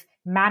they've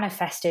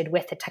manifested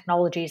with the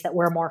technologies that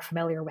we're more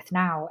familiar with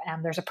now.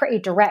 There's a pretty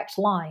direct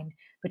line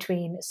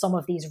between some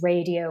of these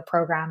radio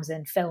programs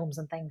and films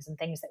and things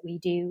that we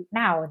do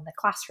now in the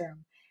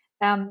classroom.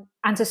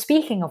 And so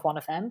speaking of one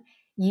of them,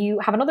 you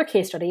have another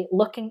case study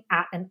looking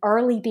at an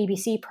early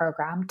BBC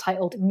program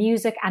titled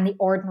Music and the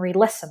Ordinary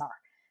Listener.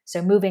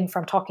 So moving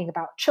from talking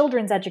about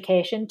children's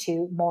education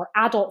to more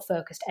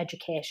adult-focused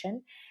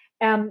education.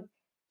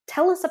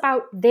 Tell us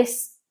about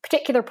this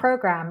particular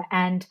program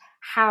and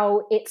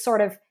how it's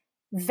sort of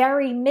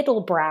very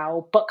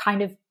middlebrow, but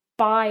kind of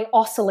by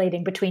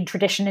oscillating between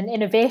tradition and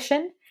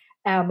innovation.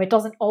 It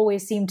doesn't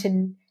always seem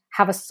to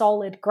have a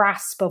solid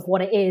grasp of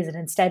what it is, and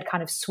instead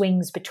kind of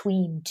swings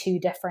between two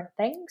different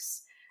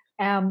things.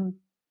 What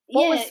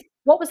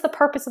was the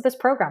purpose of this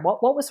program?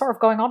 What was sort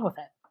of going on with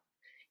it?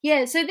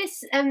 Yeah, so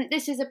this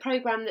is a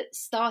program that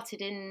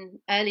started in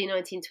early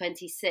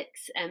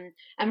 1926,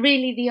 and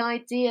really the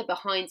idea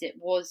behind it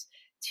was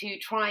to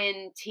try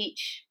and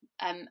teach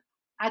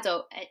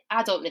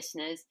adult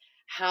listeners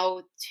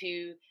how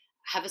to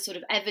have a sort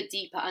of ever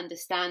deeper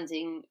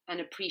understanding and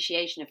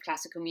appreciation of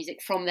classical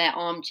music from their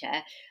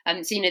armchair.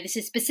 So, this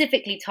is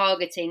specifically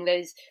targeting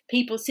those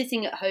people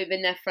sitting at home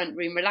in their front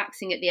room,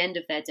 relaxing at the end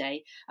of their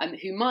day,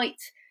 who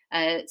might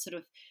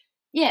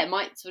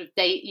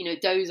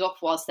doze off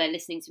whilst they're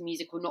listening to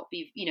music or not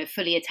be,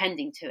 fully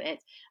attending to it.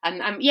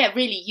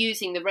 Really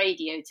using the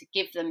radio to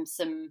give them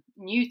some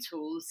new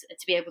tools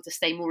to be able to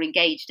stay more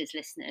engaged as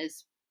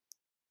listeners.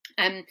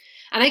 And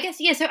I guess,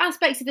 so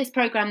aspects of this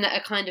program that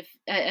are kind of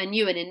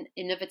new and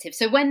innovative.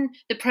 So when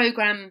the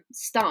program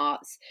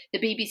starts, the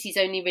BBC's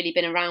only really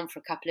been around for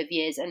a couple of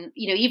years. And,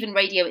 even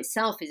radio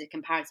itself is a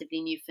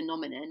comparatively new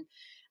phenomenon.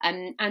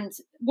 And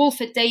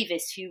Walford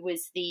Davis, who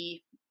was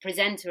the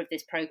presenter of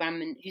this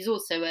program and who's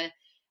also a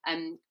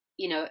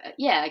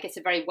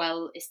very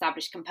well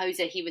established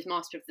composer. He was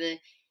master of the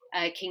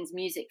King's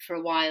Music for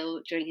a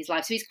while during his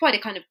life, so he's quite a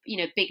kind of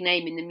big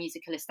name in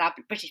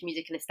the British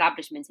musical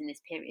establishment in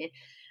this period.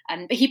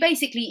 But he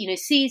basically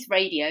sees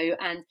radio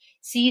and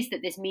sees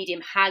that this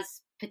medium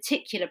has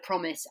particular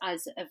promise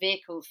as a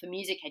vehicle for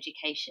music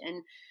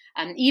education,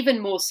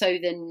 even more so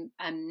than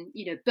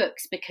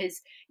books,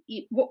 because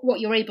what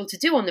you're able to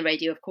do on the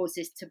radio, of course,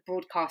 is to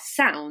broadcast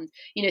sound.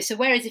 So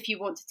whereas if you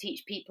want to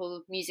teach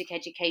people music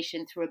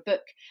education through a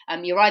book,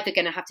 you're either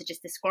going to have to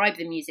just describe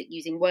the music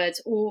using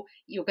words, or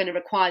you're going to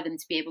require them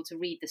to be able to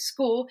read the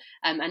score,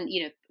 and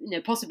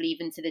possibly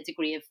even to the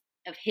degree of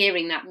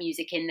hearing that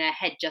music in their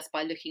head just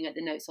by looking at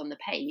the notes on the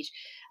page,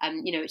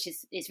 which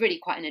is really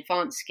quite an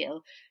advanced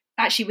skill.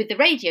 Actually, with the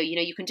radio,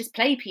 you can just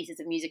play pieces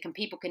of music and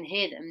people can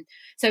hear them.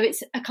 So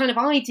it's a kind of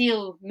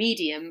ideal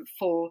medium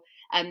for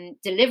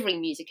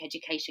delivering music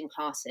education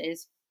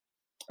classes.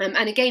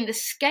 And again, the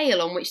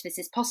scale on which this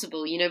is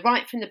possible,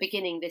 right from the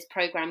beginning, this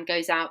programme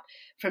goes out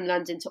from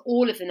London to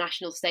all of the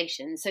national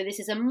stations. So this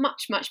is a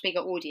much, much bigger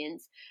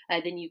audience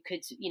than you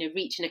could,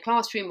 reach in a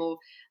classroom or,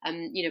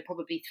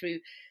 probably through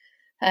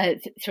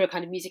a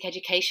kind of music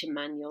education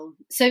manual.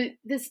 So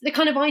the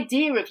kind of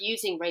idea of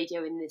using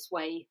radio in this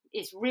way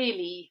is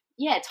really,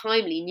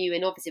 timely, new,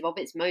 innovative of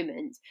its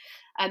moment.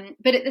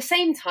 But at the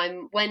same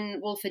time, when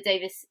Walford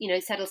Davis,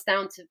 settles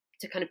down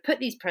to kind of put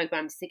these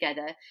programs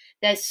together,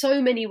 there's so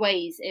many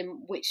ways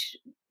in which,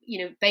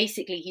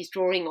 basically he's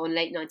drawing on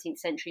late 19th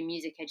century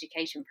music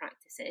education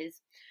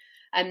practices.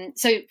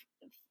 So,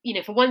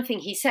 for one thing,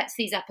 he sets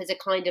these up as a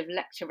kind of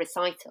lecture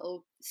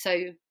recital.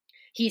 So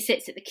he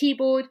sits at the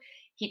keyboard,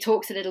 he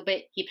talks a little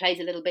bit, he plays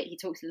a little bit, he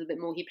talks a little bit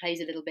more, he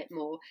plays a little bit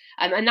more.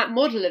 And that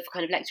model of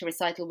kind of lecture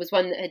recital was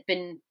one that had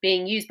been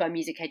being used by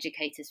music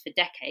educators for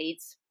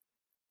decades.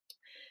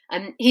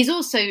 He's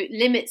also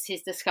limits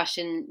his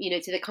discussion,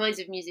 to the kinds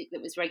of music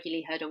that was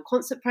regularly heard on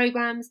concert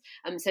programs.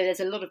 So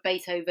there's a lot of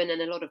Beethoven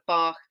and a lot of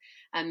Bach,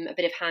 a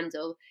bit of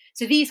Handel.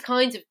 So these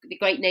kinds of the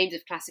great names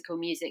of classical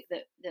music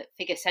that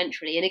figure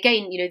centrally. And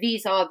again,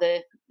 these are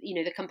the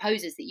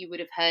composers that you would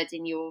have heard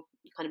in your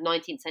kind of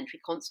 19th century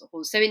concert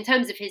halls. So in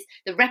terms of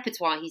the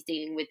repertoire he's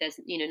dealing with, there's,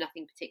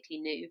 nothing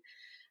particularly new.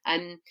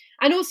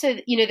 And also,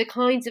 the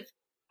kinds of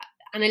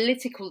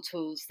analytical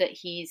tools that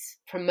he's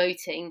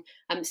promoting,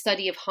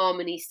 study of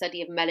harmony,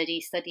 study of melody,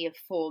 study of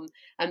form.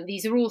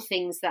 These are all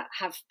things that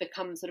have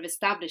become sort of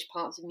established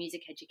parts of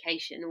music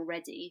education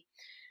already.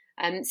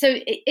 So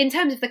in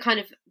terms of the kind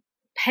of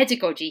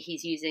pedagogy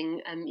he's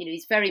using,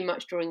 he's very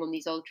much drawing on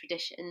these old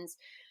traditions.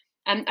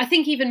 I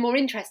think even more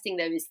interesting,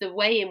 though, is the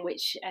way in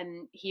which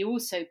he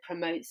also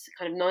promotes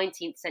kind of late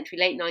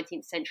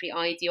 19th century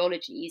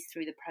ideologies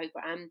through the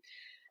programme.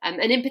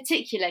 And in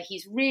particular,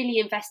 he's really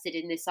invested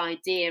in this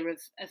idea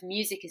of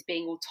music as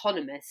being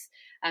autonomous.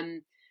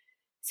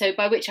 So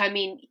by which I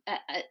mean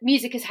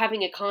music as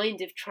having a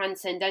kind of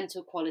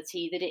transcendental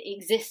quality, that it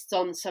exists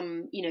on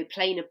some,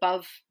 plane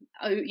above,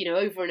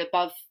 over and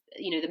above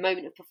the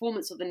moment of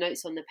performance or the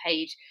notes on the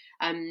page.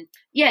 And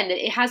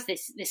it has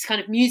this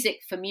kind of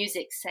music for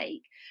music's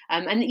sake.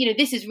 And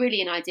this is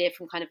really an idea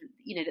from kind of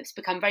that's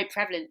become very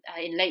prevalent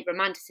in late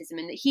Romanticism,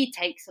 and that he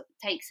takes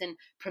and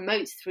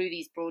promotes through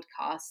these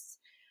broadcasts.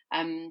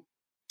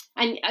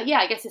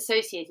 I guess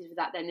associated with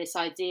that then this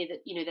idea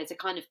that there's a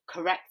kind of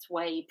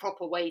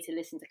proper way to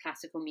listen to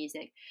classical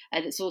music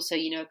that's also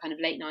a kind of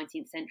late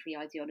 19th century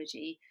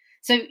ideology.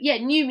 So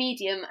new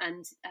medium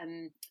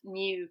and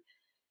new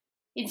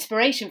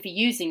inspiration for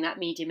using that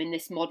medium in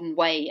this modern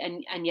way,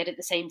 and yet at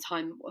the same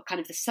time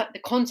kind of the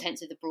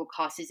contents of the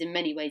broadcast is in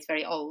many ways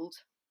very old.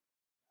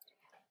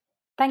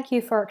 Thank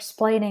you for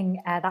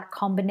explaining that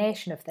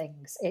combination of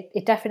things.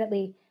 It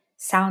definitely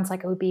sounds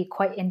like it would be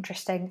quite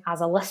interesting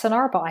as a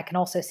listener, but I can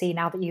also see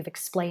now that you've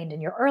explained in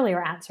your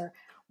earlier answer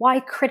why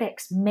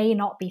critics may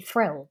not be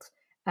thrilled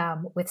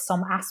with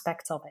some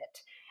aspects of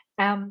it.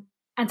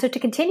 And so to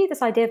continue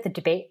this idea of the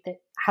debate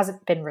that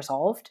hasn't been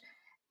resolved,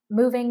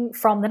 moving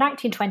from the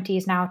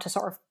 1920s now to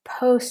sort of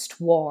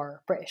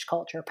post-war British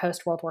culture,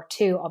 post-World War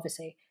II,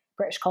 obviously,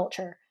 British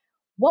culture,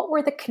 what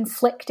were the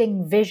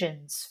conflicting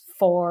visions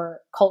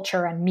for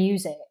culture and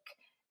music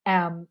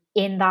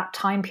in that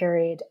time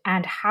period,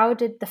 and how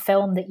did the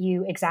film that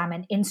you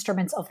examine,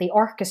 Instruments of the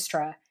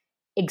Orchestra,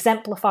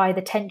 exemplify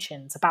the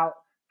tensions about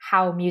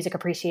how music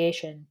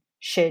appreciation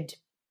should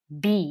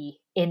be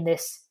in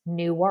this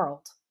new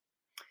world?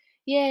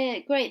 Yeah,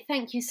 great,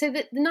 thank you. So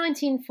the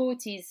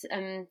 1940s,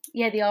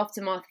 the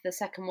aftermath of the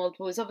Second World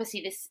War is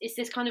obviously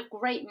this kind of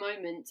great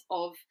moment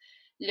of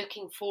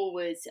looking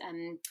forwards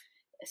and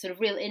sort of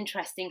real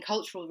interest in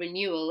cultural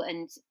renewal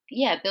and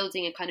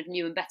building a kind of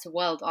new and better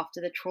world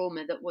after the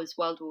trauma that was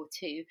World War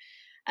II.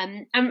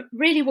 And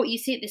really what you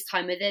see at this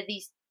time are there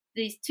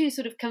these two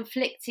sort of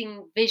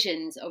conflicting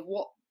visions of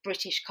what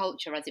British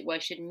culture, as it were,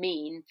 should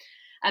mean.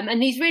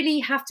 And these really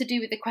have to do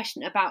with the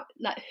question about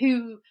like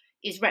who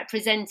is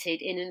represented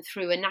in and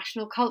through a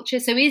national culture.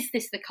 So is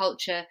this the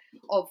culture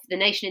of the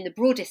nation in the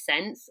broadest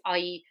sense,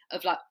 i.e.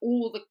 of like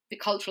all the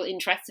cultural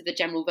interests of the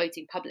general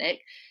voting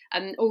public,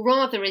 or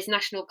rather is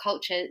national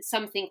culture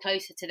something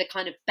closer to the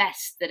kind of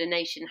best that a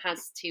nation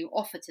has to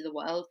offer to the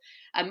world,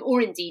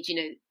 or indeed,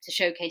 to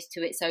showcase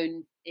to its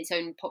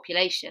own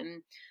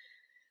population.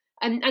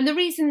 And the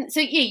reason,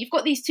 you've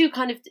got these two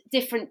kind of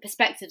different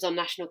perspectives on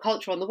national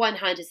culture. On the one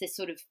hand is this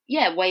sort of,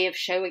 way of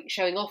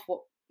showing off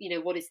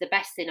what is the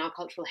best in our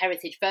cultural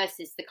heritage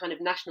versus the kind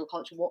of national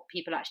culture, what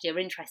people actually are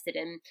interested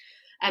in.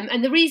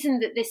 And the reason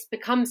that this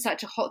becomes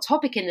such a hot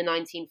topic in the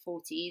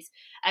 1940s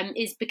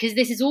is because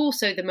this is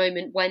also the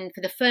moment when,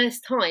 for the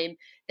first time,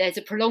 there's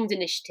a prolonged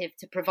initiative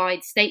to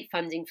provide state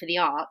funding for the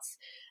arts.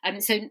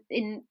 So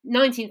in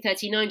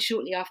 1939,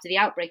 shortly after the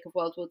outbreak of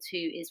World War II,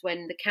 is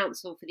when the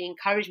Council for the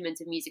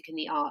Encouragement of Music and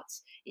the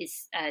Arts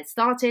is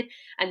started,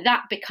 and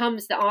that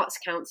becomes the Arts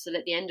Council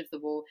at the end of the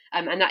war,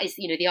 and that is,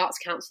 the Arts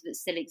Council that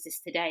still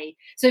exists today.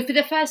 So for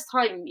the first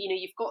time,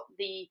 you've got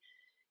the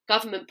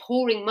government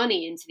pouring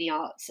money into the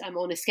arts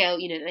on a scale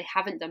they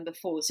haven't done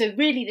before. So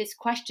really this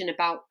question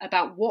about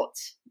what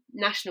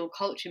national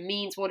culture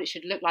means, what it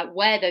should look like,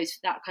 where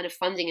that kind of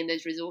funding and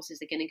those resources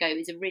are going to go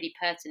is a really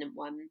pertinent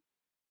one.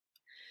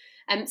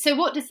 So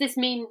what does this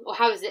mean, or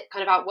how does it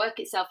kind of outwork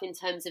itself in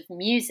terms of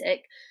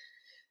music?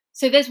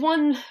 So there's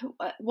one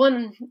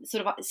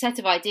sort of set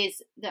of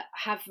ideas that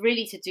have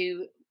really to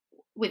do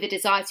with a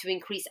desire to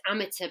increase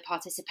amateur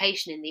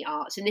participation in the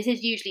arts, and this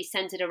is usually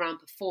centered around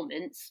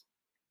performance.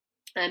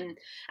 And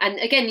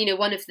again,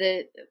 one of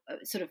the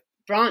sort of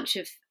branch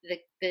of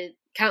the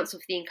Council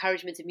for the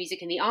Encouragement of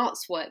Music and the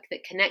Arts work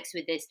that connects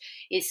with this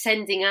is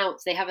sending out,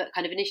 they have a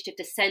kind of initiative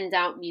to send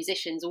out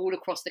musicians all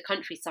across the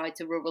countryside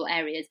to rural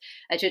areas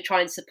to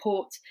try and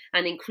support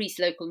and increase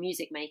local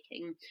music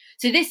making.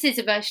 So this is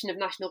a version of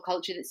national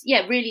culture that's,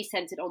 really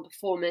centered on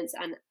performance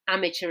and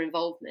amateur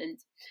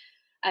involvement.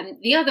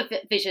 The other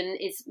vision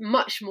is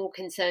much more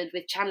concerned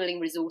with channeling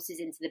resources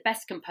into the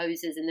best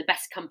composers and the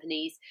best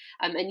companies,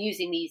 and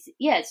using these,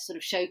 to sort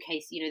of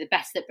showcase, the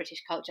best that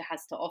British culture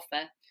has to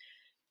offer.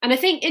 And I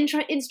think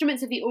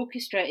Instruments of the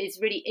Orchestra is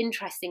really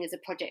interesting as a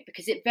project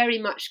because it very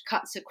much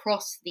cuts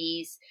across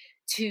these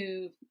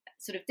two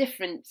sort of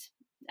different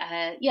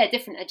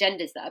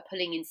agendas that are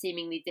pulling in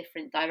seemingly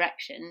different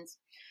directions.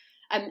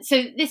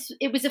 So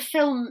it was a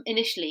film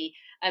initially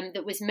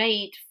that was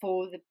made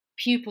for the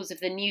pupils of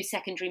the new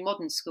secondary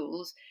modern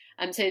schools.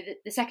 So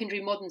the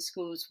secondary modern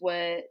schools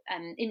were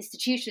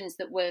institutions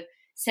that were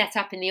set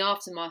up in the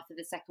aftermath of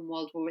the Second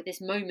World War at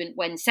this moment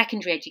when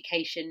secondary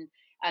education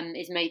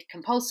is made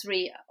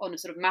compulsory on a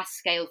sort of mass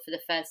scale for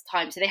the first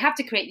time. So they have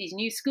to create these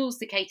new schools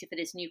to cater for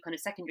this new kind of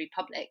secondary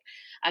public.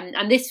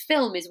 And this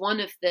film is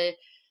one of the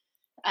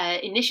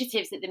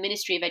initiatives that the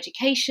Ministry of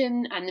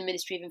Education and the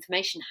Ministry of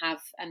Information have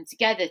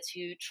together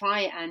to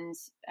try and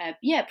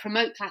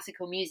promote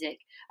classical music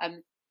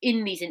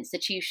in these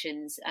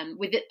institutions.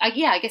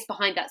 I guess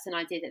behind that's an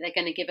idea that they're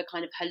going to give a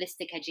kind of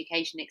holistic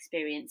education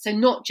experience. So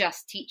not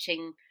just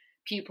teaching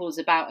pupils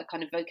about a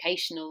kind of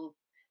vocational,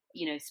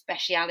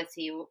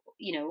 speciality or,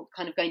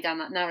 kind of going down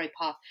that narrow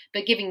path,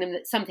 but giving them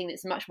something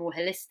that's much more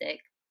holistic.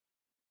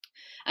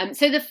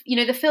 So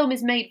the film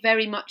is made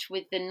very much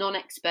with the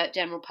non-expert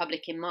general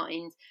public in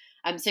mind.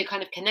 So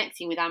kind of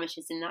connecting with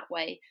amateurs in that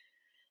way.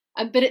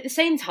 But at the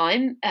same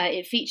time,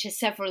 it features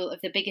several of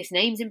the biggest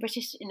names in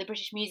the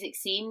British music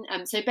scene.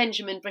 So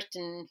Benjamin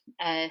Britten,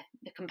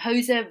 the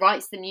composer,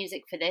 writes the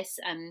music for this.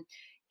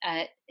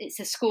 It's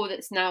a score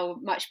that's now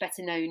much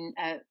better known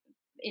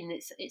in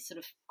its sort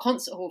of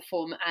concert hall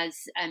form as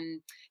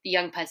The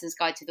Young Person's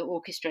Guide to the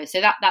Orchestra. So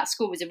that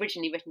score was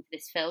originally written for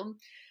this film.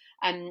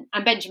 And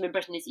Benjamin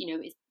Britten is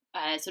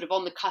sort of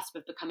on the cusp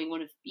of becoming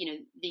one of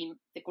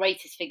the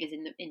greatest figures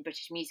in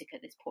British music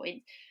at this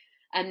point.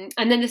 And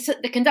then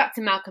the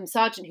conductor Malcolm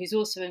Sargent, who's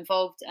also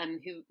involved,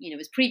 who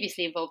was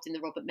previously involved in the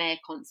Robert Mayer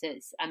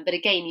concerts, but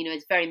again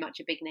is very much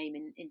a big name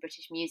in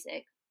British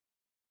music.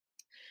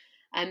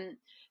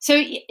 So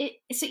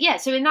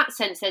in that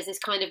sense, there's this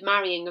kind of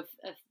marrying of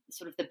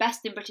sort of the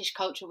best in British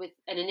culture with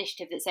an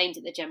initiative that's aimed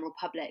at the general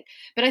public.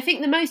 But I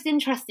think the most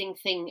interesting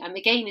thing,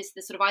 again, is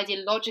the sort of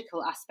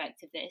ideological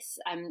aspect of this,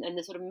 and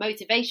the sort of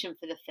motivation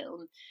for the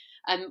film,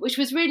 which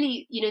was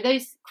really,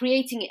 those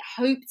creating it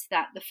hoped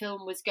that the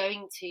film was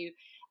going to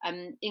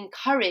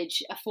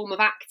encourage a form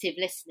of active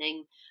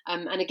listening.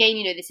 And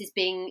again, this is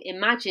being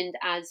imagined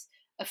as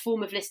a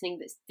form of listening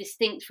that's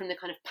distinct from the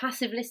kind of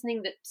passive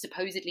listening that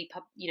supposedly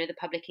the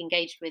public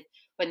engaged with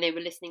when they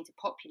were listening to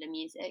popular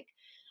music.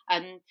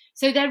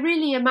 So they're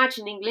really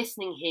imagining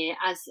listening here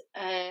as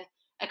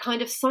a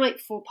kind of site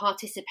for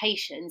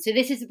participation. So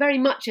this is very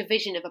much a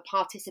vision of a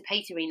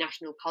participatory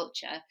national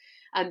culture,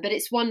 but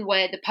it's one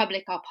where the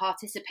public are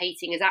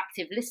participating as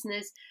active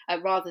listeners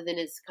rather than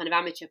as kind of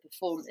amateur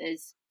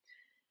performers.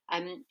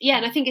 And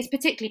I think it's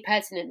particularly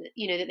pertinent,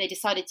 that they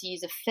decided to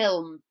use a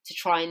film to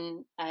try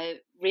and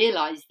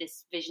realise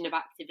this vision of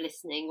active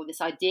listening, or this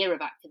idea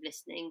of active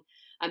listening,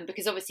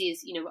 because obviously,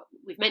 as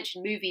we've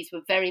mentioned, movies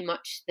were very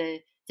much the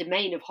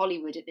domain of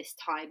Hollywood at this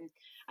time,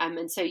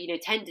 and so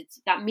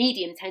that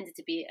medium tended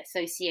to be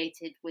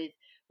associated with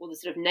all the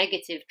sort of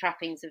negative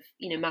trappings of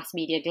mass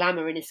media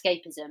glamour and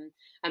escapism.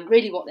 And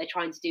really, what they're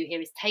trying to do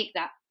here is take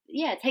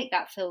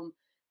that film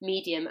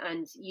medium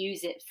and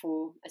use it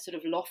for a sort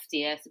of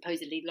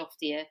supposedly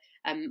loftier,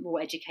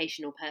 more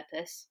educational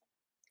purpose.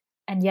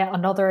 And yet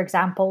another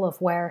example of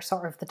where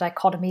sort of the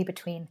dichotomy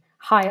between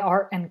high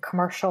art and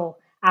commercial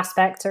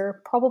aspects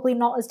are probably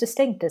not as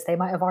distinct as they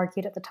might have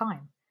argued at the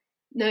time.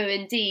 No,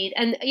 indeed.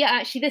 And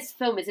actually this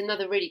film is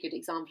another really good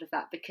example of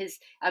that, because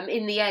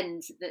in the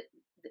end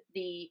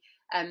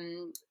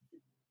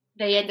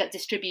they end up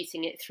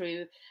distributing it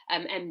through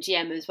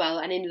MGM as well,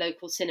 and in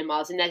local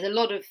cinemas. And there's a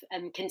lot of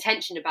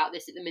contention about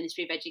this at the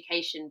Ministry of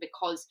Education,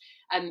 because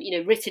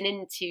written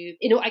into,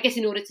 in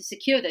order to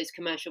secure those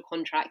commercial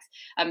contracts,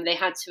 they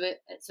had to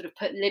sort of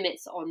put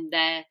limits on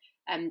their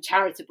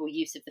charitable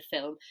use of the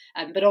film.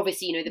 But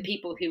obviously, the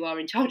people who are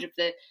in charge of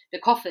the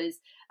coffers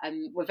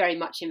were very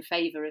much in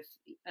favour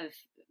of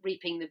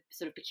reaping the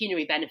sort of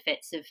pecuniary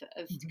benefits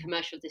of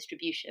commercial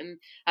distribution.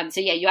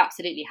 So you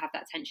absolutely have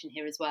that tension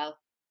here as well.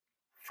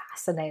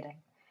 Fascinating.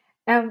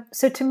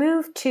 So to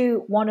move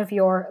to one of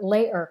your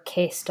later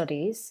case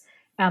studies,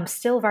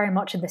 still very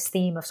much in this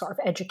theme of sort of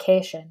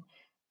education,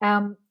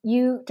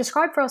 you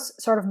described for us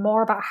sort of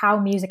more about how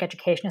music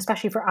education,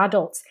 especially for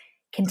adults,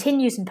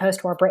 continues in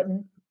post-war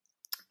Britain,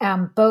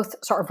 both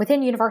sort of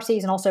within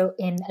universities and also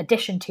in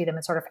addition to them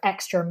in sort of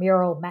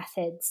extramural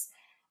methods.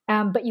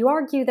 But you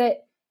argue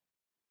that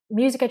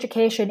music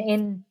education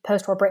in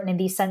post-war Britain in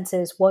these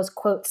senses was,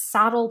 quote,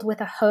 saddled with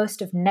a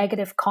host of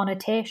negative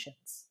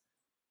connotations.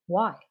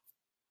 Why?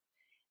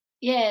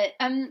 Yeah,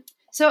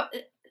 so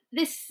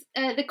this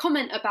the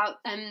comment about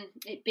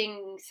it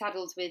being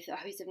saddled with a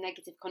host of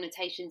negative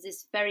connotations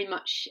is very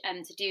much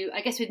to do, I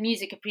guess, with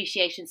music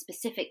appreciation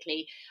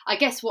specifically. I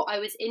guess what I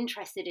was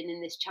interested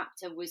in this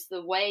chapter was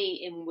the way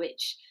in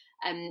which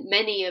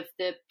many of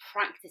the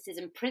practices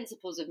and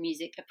principles of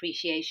music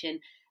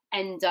appreciation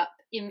end up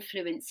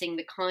influencing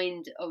the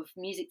kind of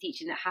music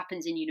teaching that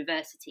happens in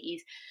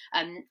universities.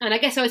 And I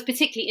guess I was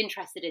particularly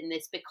interested in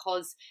this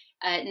because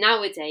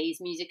nowadays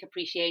music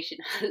appreciation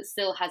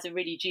still has a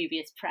really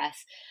dubious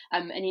press.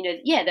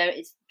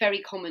 It's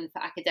very common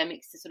for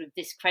academics to sort of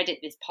discredit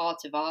this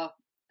part of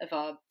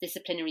our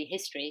disciplinary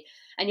history,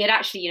 and yet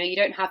actually you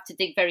don't have to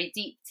dig very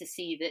deep to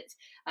see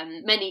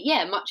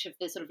that much of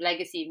the sort of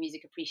legacy of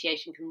music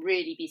appreciation can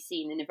really be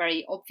seen in a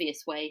very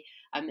obvious way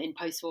in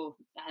post-war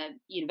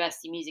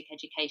university music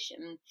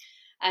education.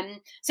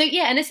 And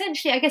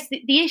essentially I guess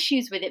the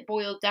issues with it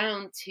boil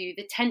down to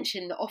the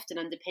tension that often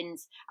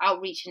underpins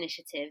outreach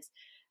initiatives,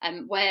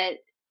 where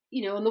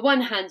on the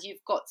one hand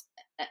you've got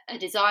a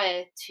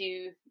desire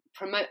to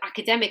promote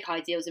academic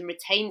ideals and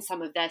retain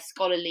some of their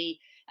scholarly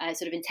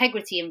sort of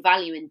integrity and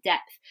value and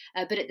depth,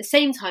 but at the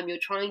same time you're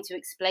trying to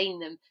explain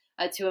them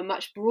to a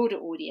much broader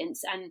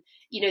audience, and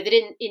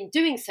that in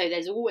doing so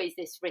there's always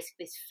this risk,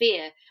 this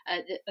fear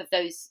of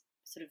those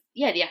sort of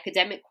the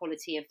academic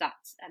quality of that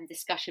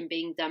discussion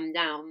being dumbed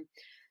down.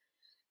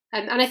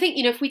 And I think,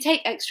 if we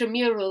take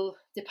extramural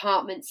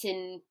departments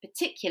in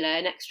particular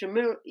and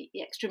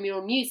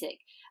extramural music,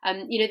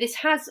 this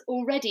has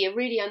already a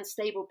really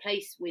unstable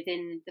place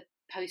within the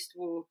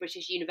post-war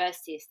British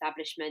university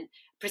establishment,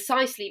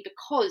 precisely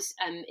because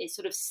it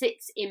sort of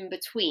sits in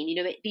between.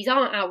 These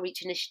aren't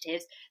outreach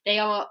initiatives; they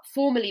are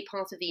formally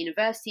part of the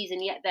universities,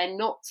 and yet they're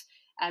not.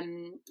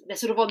 They're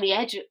sort of on the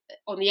edge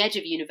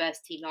of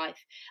university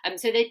life.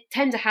 So they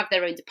tend to have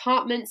their own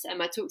departments.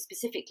 I talked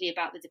specifically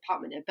about the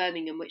department at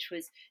Birmingham, which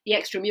was the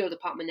extramural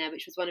department there,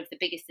 which was one of the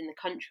biggest in the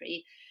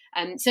country.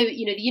 So the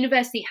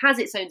university has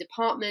its own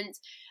department,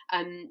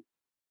 and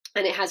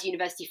it has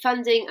university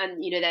funding,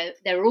 and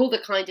there are all the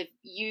kind of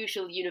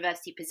usual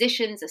university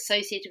positions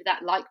associated with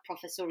that, like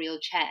professorial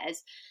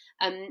chairs.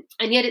 And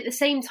yet at the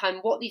same time,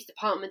 what these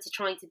departments are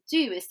trying to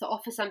do is to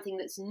offer something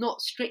that's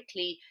not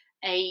strictly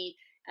a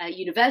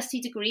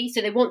university degree.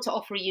 So they want to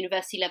offer a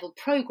university level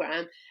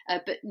program,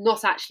 but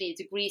not actually a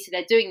degree. So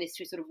they're doing this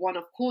through sort of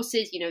one-off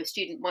courses. A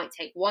student might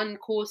take one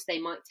course, they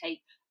might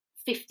take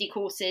 50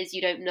 courses,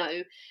 you don't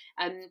know.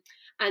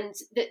 And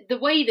the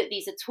way that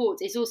these are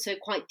taught is also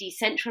quite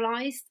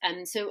decentralized.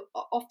 And so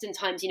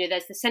oftentimes,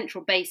 there's the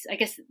central base. I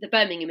guess the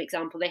Birmingham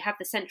example, they have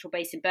the central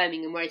base in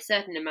Birmingham where a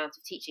certain amount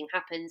of teaching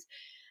happens,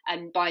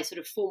 and by sort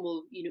of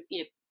formal,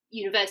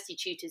 university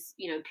tutors,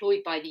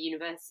 employed by the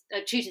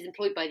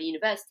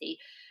university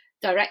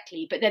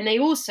directly. But then they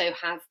also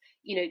have,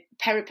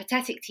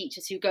 peripatetic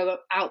teachers who go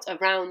out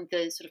around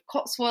the sort of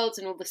Cotswolds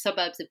and all the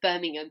suburbs of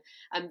Birmingham,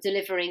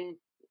 delivering,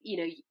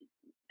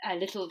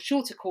 little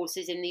shorter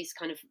courses in these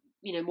kind of,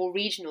 more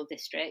regional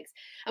districts.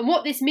 And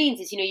what this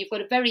means is, you've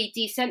got a very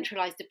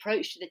decentralized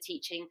approach to the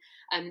teaching,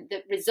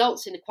 that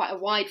results in quite a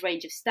wide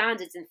range of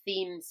standards and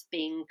themes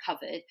being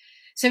covered.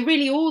 So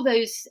really all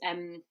those,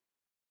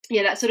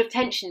 that sort of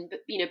tension,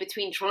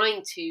 between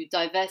trying to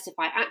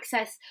diversify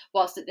access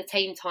whilst at the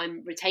same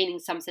time retaining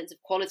some sense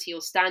of quality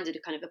or standard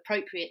kind of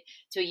appropriate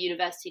to a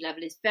university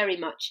level is very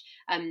much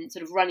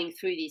sort of running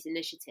through these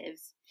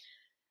initiatives.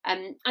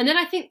 And then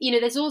I think,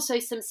 there's also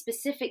some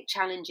specific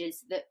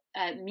challenges that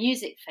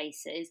music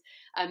faces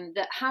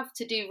that have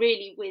to do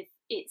really with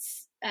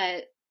its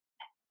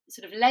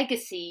sort of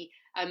legacy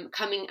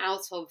coming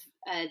out of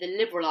the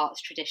liberal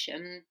arts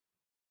tradition,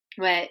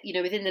 where,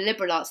 within the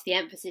liberal arts, the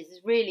emphasis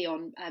is really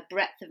on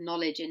breadth of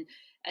knowledge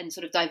and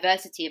sort of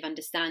diversity of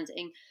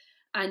understanding.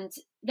 And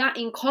that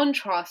in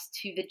contrast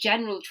to the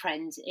general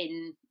trend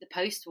in the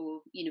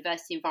post-war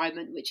university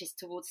environment, which is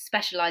towards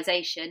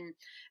specialisation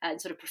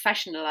and sort of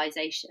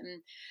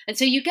professionalisation. And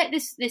so you get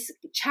this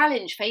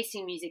challenge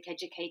facing music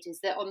educators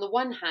that on the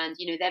one hand,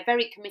 they're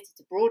very committed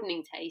to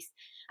broadening taste.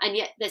 And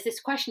yet there's this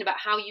question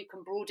about how you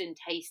can broaden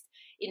taste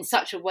in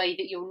such a way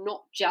that you're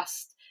not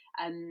just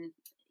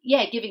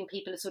giving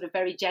people a sort of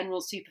very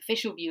general,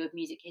 superficial view of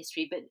music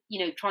history, but,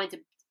 trying to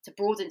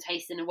broaden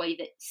taste in a way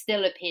that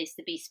still appears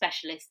to be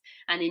specialist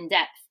and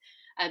in-depth.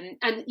 And,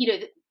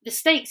 the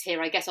stakes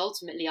here, I guess,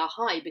 ultimately are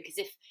high, because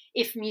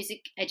if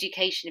music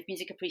education, if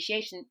music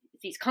appreciation,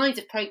 if these kinds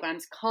of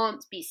programs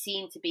can't be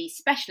seen to be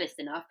specialist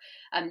enough,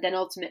 then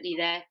ultimately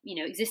their,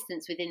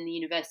 existence within the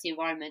university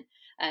environment,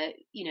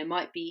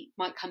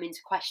 might come into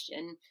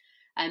question.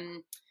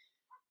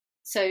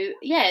 So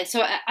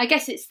I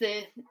guess it's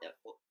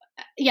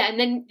and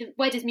then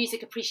where does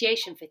music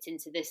appreciation fit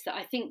into this? That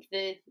I think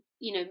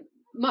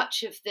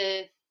much of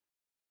the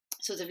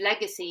sort of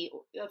legacy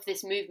of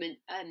this movement,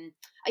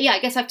 I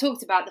guess I've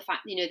talked about the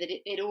fact,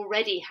 that it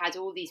already had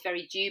all these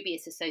very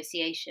dubious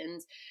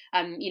associations.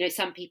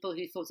 Some people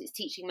who thought its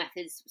teaching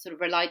methods sort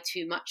of relied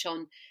too much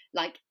on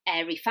like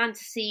airy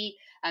fantasy.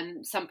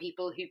 Some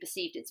people who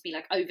perceived it to be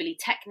like overly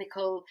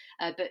technical,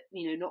 but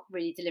not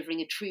really delivering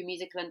a true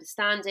musical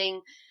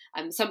understanding.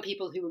 Some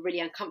people who were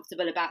really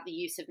uncomfortable about the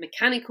use of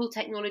mechanical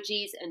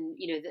technologies, and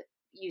that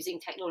using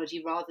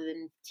technology rather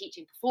than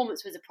teaching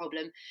performance was a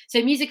problem. So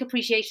music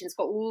appreciation's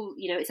got all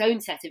its own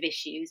set of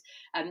issues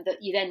that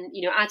you then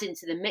add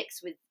into the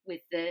mix with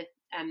the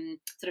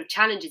sort of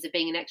challenges of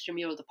being an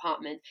extramural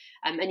department,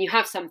 and you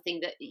have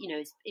something that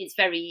is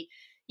very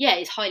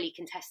is highly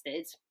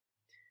contested.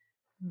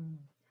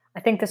 I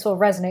think this will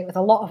resonate with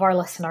a lot of our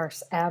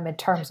listeners in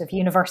terms of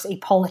university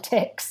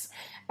politics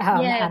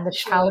and the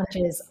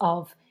challenges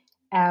of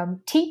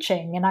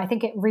teaching. And I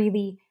think it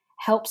really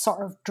helps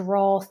sort of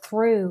draw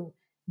through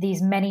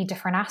these many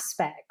different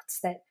aspects,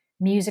 that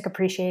music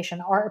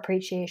appreciation, art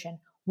appreciation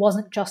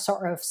wasn't just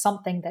sort of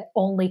something that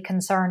only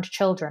concerned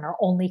children or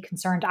only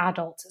concerned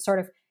adults. It sort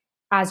of,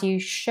 as you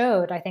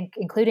showed, I think,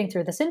 including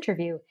through this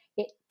interview,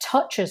 it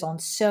touches on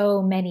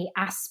so many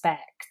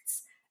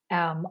aspects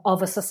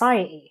of a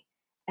society.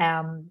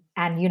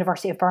 And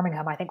University of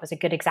Birmingham, I think, was a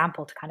good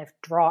example to kind of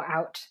draw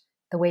out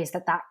the ways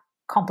that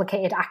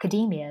complicated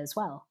academia as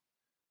well.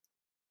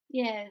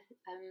 Yeah,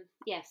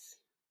 yes,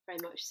 very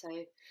much so.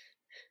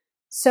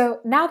 So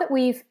now that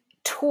we've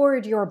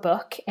toured your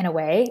book in a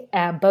way,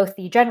 both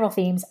the general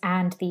themes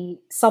and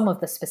some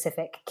of the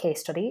specific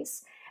case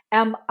studies,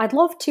 I'd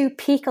love to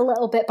peek a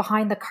little bit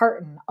behind the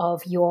curtain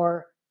of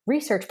your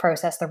research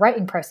process, the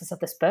writing process of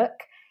this book.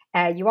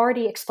 You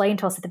already explained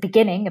to us at the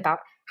beginning about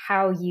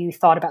how you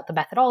thought about the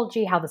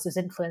methodology, how this was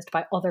influenced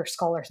by other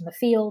scholars in the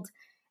field.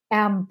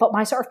 But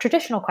my sort of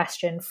traditional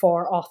question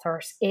for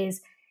authors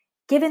is,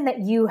 given that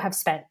you have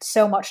spent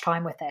so much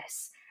time with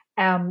this,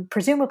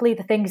 presumably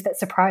the things that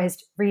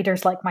surprised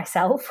readers like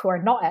myself, who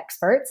are not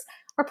experts,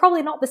 are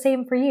probably not the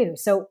same for you.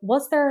 So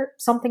was there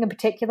something in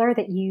particular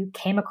that you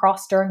came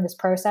across during this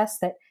process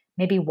that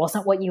maybe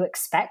wasn't what you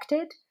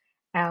expected?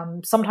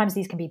 Sometimes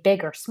these can be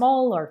big or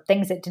small, or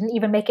things that didn't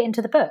even make it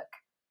into the book.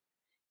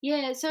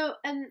 Yeah, so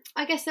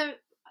I guess there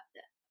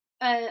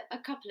are a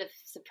couple of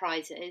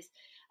surprises.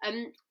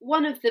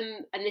 One of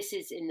them, and this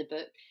is in the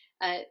book,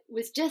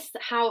 was just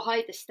how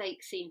high the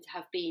stakes seem to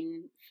have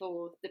been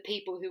for the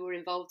people who were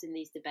involved in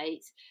these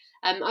debates.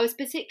 I was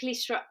particularly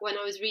struck when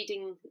I was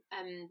reading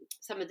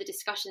some of the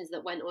discussions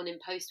that went on in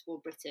post-war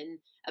Britain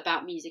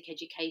about music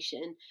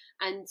education.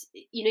 And,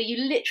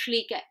 you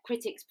literally get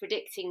critics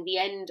predicting the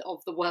end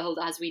of the world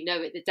as we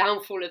know it, the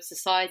downfall of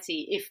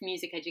society if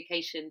music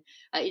education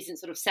isn't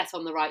sort of set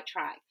on the right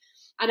track.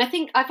 And I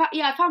think, I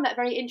found that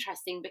very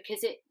interesting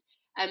because it,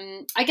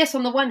 I guess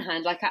on the one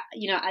hand, like, at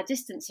a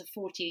distance of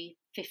 40,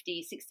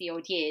 50, 60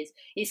 odd years,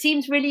 it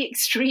seems really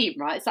extreme,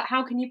 right? It's like,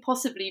 how can you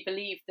possibly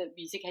believe that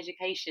music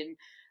education,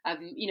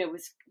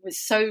 was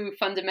so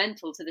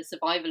fundamental to the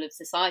survival of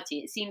society?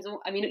 It seems,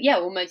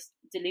 almost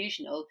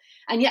delusional.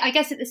 And yet, I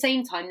guess at the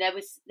same time,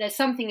 there's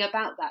something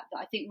about that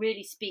I think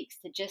really speaks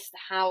to just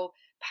how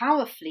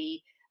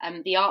powerfully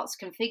the arts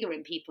can figure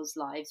in people's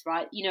lives,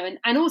 right?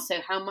 And also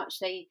how much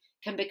they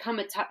can become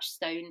a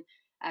touchstone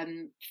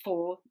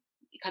for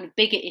kind of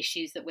bigger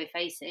issues that we're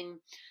facing.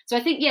 So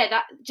I think,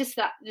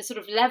 that the sort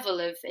of level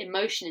of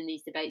emotion in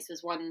these debates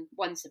was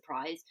one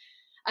surprise.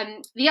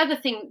 The other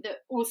thing that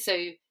also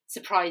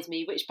surprised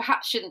me, which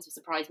perhaps shouldn't have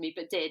surprised me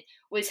but did,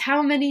 was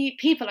how many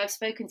people I've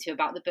spoken to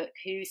about the book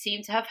who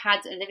seem to have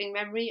had a living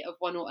memory of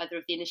one or other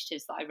of the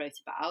initiatives that I wrote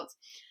about.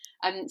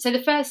 So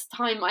the first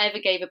time I ever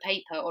gave a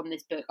paper on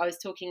this book, I was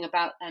talking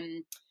about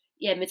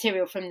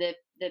material from the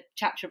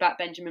chapter about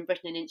Benjamin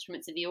Britten and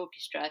instruments of the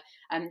orchestra.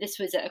 This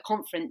was at a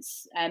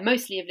conference,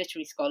 mostly of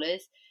literary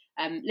scholars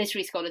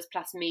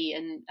plus me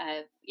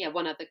and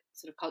one other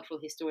sort of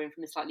cultural historian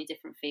from a slightly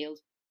different field.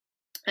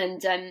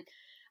 And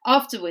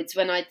afterwards,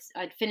 when I'd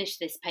finished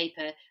this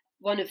paper,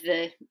 one of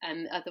the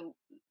other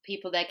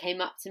people there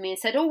came up to me and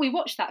said, "Oh, we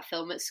watched that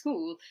film at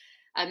school."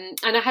 And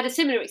I had a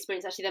similar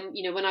experience actually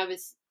then, when I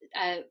was,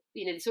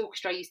 this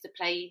orchestra I used to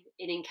play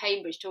in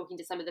Cambridge, talking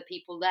to some of the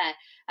people there,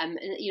 and,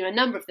 a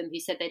number of them who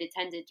said they'd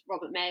attended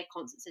Robert Mayer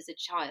concerts as a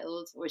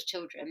child or as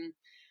children.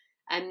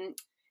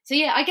 So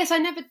I guess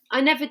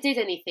I never did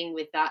anything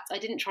with that. I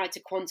didn't try to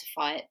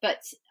quantify it,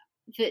 but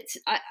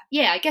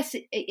I guess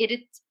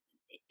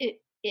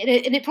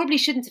it probably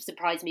shouldn't have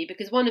surprised me,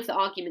 because one of the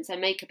arguments I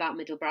make about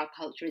middlebrow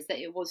culture is that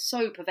it was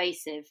so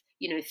pervasive,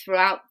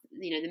 throughout,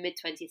 the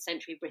mid-20th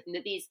century Britain,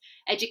 that these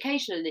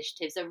educational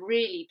initiatives are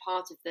really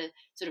part of the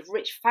sort of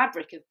rich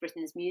fabric of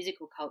Britain's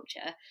musical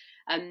culture.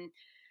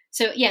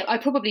 I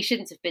probably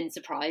shouldn't have been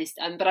surprised,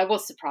 but I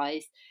was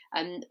surprised.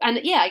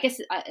 I guess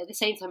at the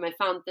same time I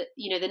found that,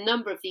 the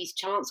number of these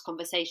chance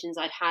conversations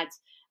I'd had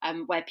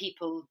where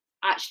people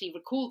actually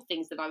recalled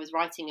things that I was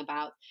writing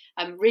about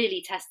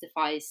really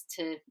testifies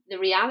to the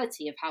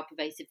reality of how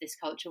pervasive this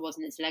culture was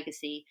and its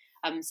legacy.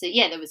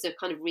 There was a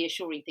kind of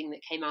reassuring thing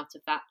that came out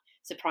of that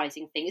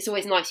surprising thing. It's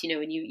always nice,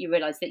 when you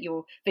realise that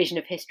your vision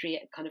of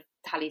history kind of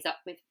tallies up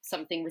with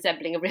something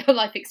resembling a real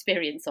life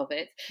experience of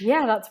it.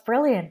 Yeah, that's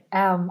brilliant.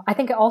 I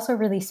think it also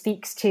really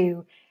speaks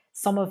to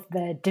some of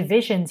the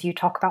divisions you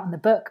talk about in the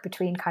book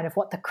between kind of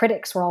what the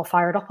critics were all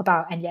fired up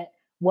about and yet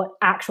what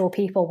actual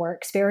people were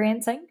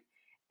experiencing.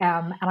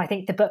 And I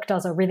think the book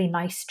does a really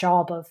nice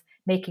job of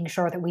making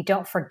sure that we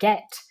don't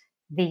forget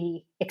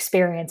the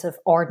experience of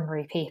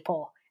ordinary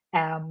people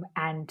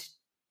and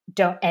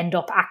don't end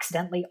up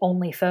accidentally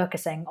only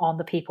focusing on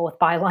the people with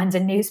bylines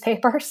in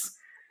newspapers.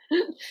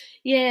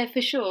 Yeah,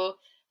 for sure.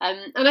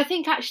 And I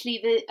think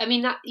actually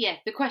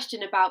the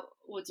question about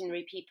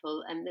ordinary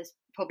people, and there's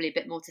probably a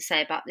bit more to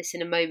say about this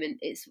in a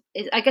moment,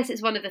 I guess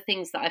it's one of the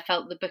things that I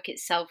felt the book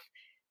itself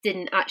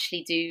didn't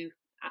actually do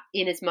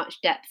in as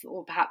much depth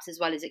or perhaps as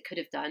well as it could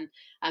have done.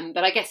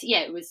 But I guess,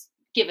 it was,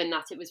 given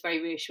that, it was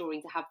very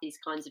reassuring to have these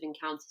kinds of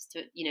encounters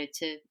to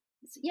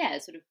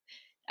sort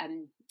of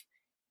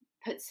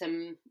put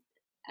some,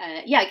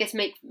 I guess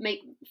make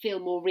feel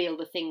more real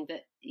the thing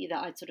that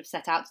I'd sort of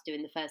set out to do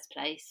in the first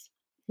place.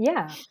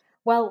 Yeah.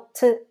 Well,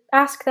 to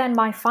ask then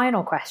my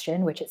final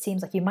question, which it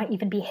seems like you might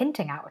even be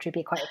hinting at, which would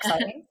be quite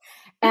exciting.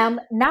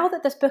 Now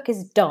that this book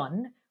is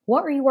done,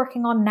 what are you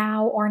working on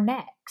now or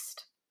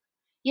next?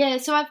 Yeah,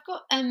 so I've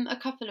got a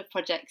couple of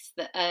projects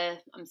that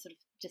I'm sort of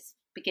just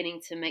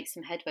beginning to make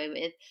some headway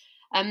with.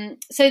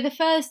 So the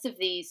first of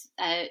these,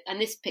 and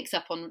this picks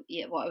up on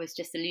what I was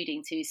just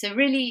alluding to. So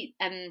really,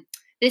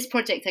 this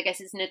project, I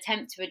guess, is an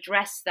attempt to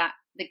address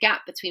the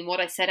gap between what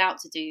I set out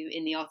to do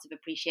in the art of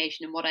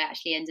appreciation and what I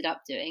actually ended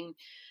up doing.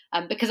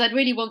 Because I'd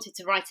really wanted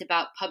to write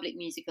about public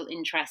musical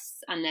interests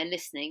and their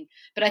listening.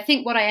 But I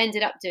think what I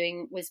ended up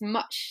doing was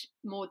much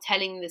more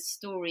telling the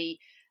story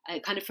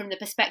kind of from the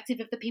perspective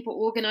of the people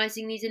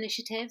organising these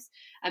initiatives.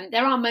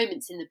 There are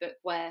moments in the book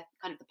where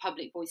kind of the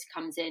public voice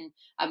comes in,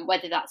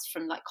 whether that's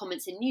from like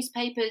comments in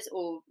newspapers,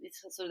 or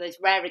it's sort of those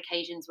rare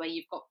occasions where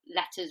you've got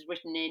letters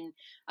written in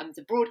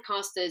to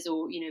broadcasters,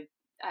 or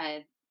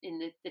in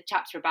the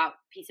chapter about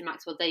Peter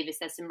Maxwell Davies,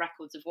 there's some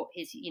records of what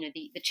his,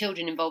 the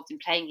children involved in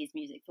playing his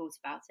music thought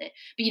about it.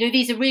 But,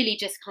 these are really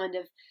just kind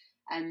of,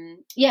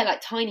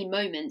 like tiny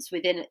moments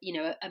within,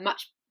 a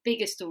much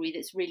bigger story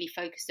that's really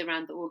focused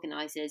around the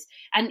organisers.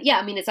 And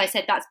as I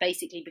said, that's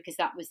basically because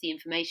that was the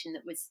information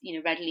that was,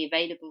 readily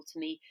available to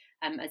me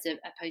as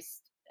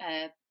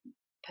a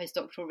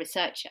postdoctoral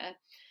researcher.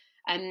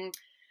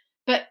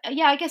 But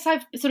I guess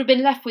I've sort of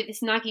been left with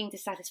this nagging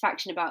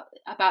dissatisfaction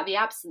about the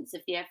absence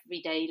of the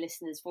everyday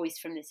listener's voice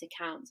from this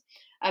account.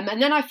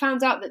 And then I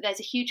found out that there's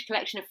a huge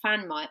collection of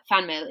fan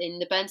mail in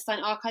the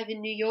Bernstein Archive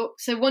in New York.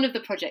 So one of the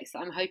projects that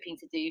I'm hoping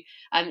to do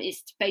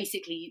is to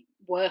basically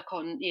work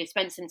on,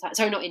 spend some time,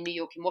 sorry, not in New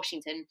York, in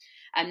Washington,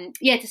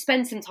 to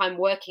spend some time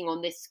working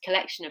on this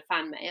collection of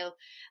fan mail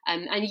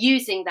and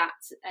using that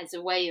as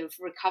a way of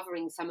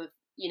recovering some of,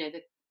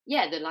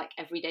 the like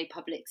everyday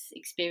public's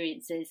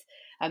experiences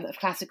of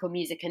classical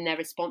music and their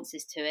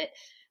responses to it.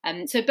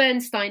 So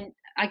Bernstein,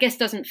 I guess,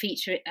 doesn't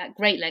feature at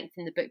great length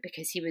in the book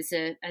because he was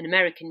an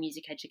American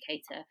music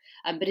educator,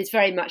 but is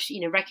very much,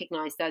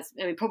 recognised as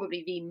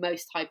probably the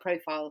most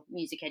high-profile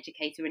music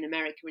educator in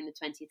America in the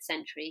 20th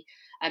century.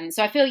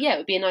 So I feel, it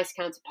would be a nice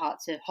counterpart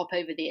to hop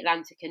over the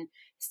Atlantic and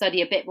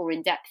study a bit more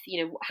in depth,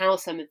 how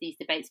some of these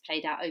debates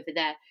played out over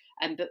there.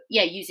 But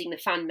using the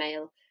fan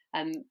mail.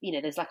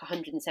 There's like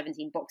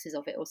 117 boxes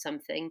of it or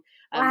something,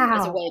 Wow.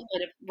 as a way of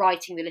kind of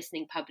writing the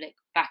listening public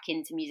back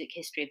into music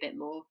history a bit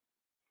more.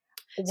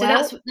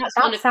 Well, so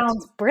that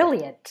sounds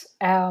brilliant.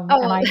 And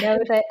I know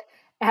that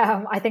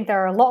I think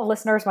there are a lot of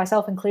listeners,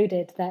 myself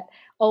included, that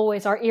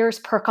always our ears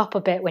perk up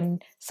a bit when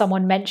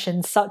someone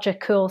mentions such a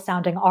cool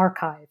sounding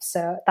archive.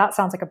 So that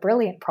sounds like a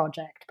brilliant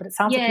project, but it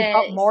sounds like you've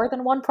got more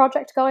than one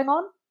project going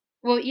on.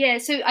 Well,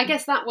 so I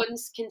guess that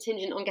one's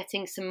contingent on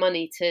getting some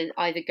money to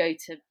either go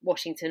to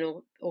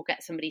Washington or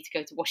get somebody to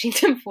go to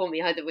Washington for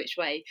me, either which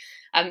way.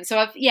 So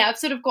I've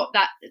sort of got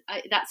that.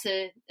 That's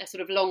a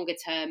sort of longer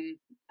term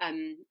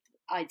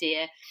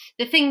idea.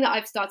 The thing that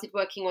I've started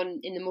working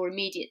on in the more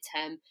immediate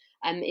term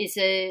is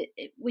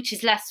which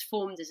is less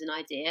formed as an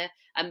idea,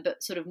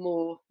 but sort of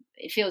more,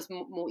 it feels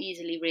more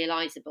easily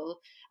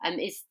realisable,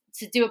 is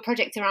to do a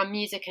project around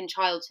music and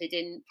childhood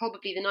in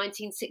probably the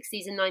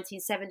 1960s and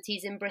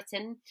 1970s in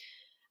Britain.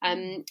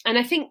 And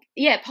I think,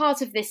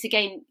 part of this,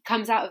 again,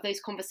 comes out of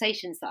those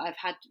conversations that I've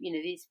had,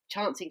 these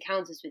chance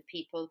encounters with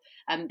people,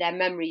 their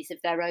memories of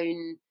their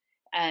own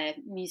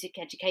music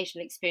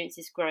educational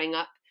experiences growing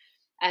up.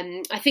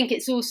 I think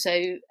it's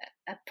also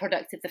a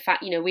product of the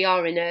fact,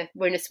 we're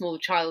in a small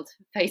child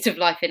phase of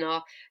life in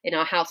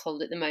our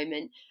household at the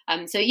moment.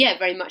 So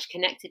very much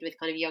connected with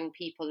kind of young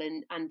people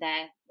and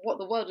their what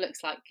the world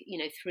looks like,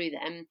 through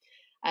them.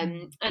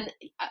 And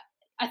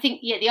I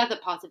think the other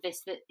part of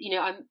this that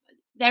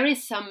there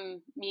is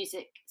some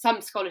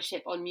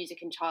scholarship on music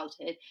and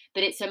childhood,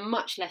 but it's a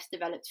much less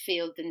developed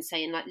field than,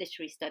 say, in like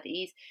literary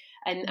studies.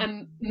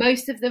 And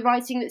most of the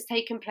writing that's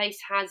taken place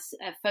has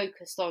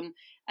focused on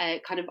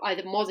kind of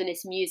either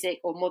modernist music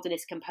or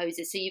modernist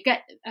composers. So you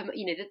get,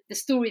 the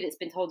story that's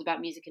been told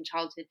about music and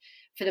childhood,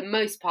 for the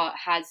most part,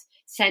 has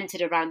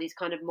centered around these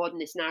kind of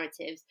modernist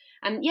narratives.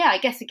 And I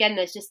guess again,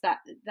 there's just that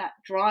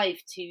drive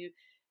to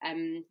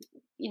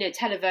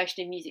tell a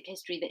version of music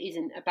history that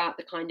isn't about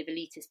the kind of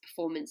elitist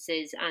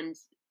performances and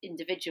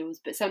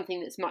individuals, but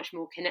something that's much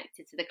more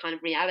connected to the kind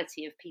of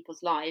reality of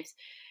people's lives.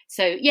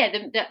 So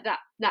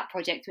that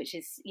project, which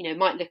is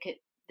might look at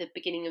the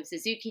beginning of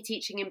Suzuki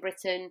teaching in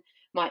Britain,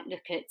 might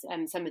look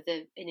at some of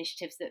the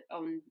initiatives that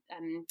on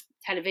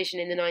television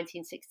in the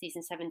 1960s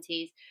and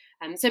 70s.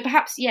 So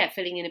perhaps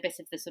filling in a bit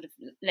of the sort of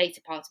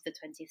later part of the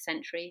 20th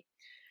century.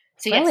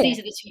 So yes, these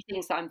are the two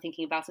things that I'm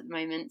thinking about at the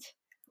moment.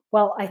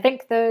 Well, I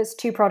think those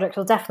two projects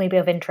will definitely be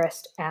of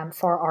interest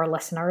for our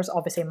listeners,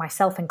 obviously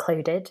myself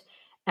included,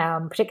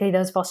 particularly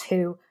those of us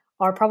who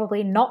are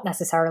probably not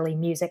necessarily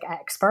music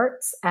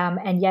experts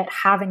and yet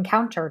have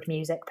encountered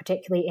music,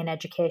 particularly in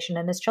education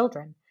and as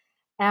children.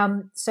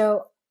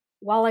 So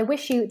while I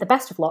wish you the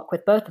best of luck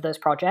with both of those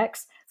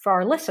projects, for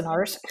our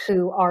listeners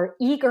who are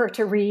eager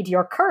to read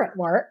your current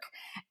work,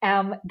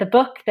 the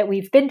book that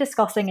we've been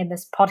discussing in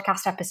this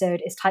podcast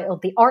episode is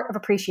titled The Art of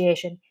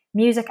Appreciation,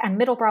 Music and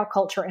Middlebrow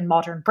Culture in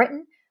Modern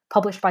Britain,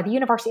 published by the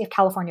University of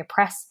California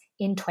Press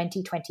in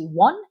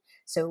 2021.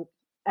 So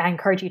I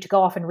encourage you to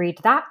go off and read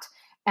that.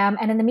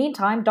 And in the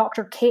meantime,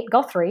 Dr. Kate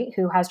Guthrie,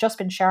 who has just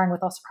been sharing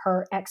with us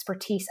her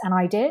expertise and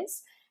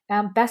ideas,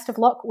 best of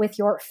luck with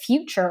your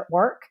future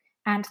work.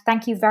 And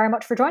thank you very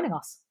much for joining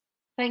us.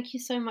 Thank you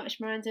so much,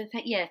 Miranda.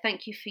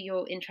 Thank you for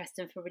your interest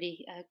and for a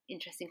really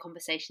interesting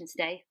conversation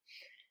today.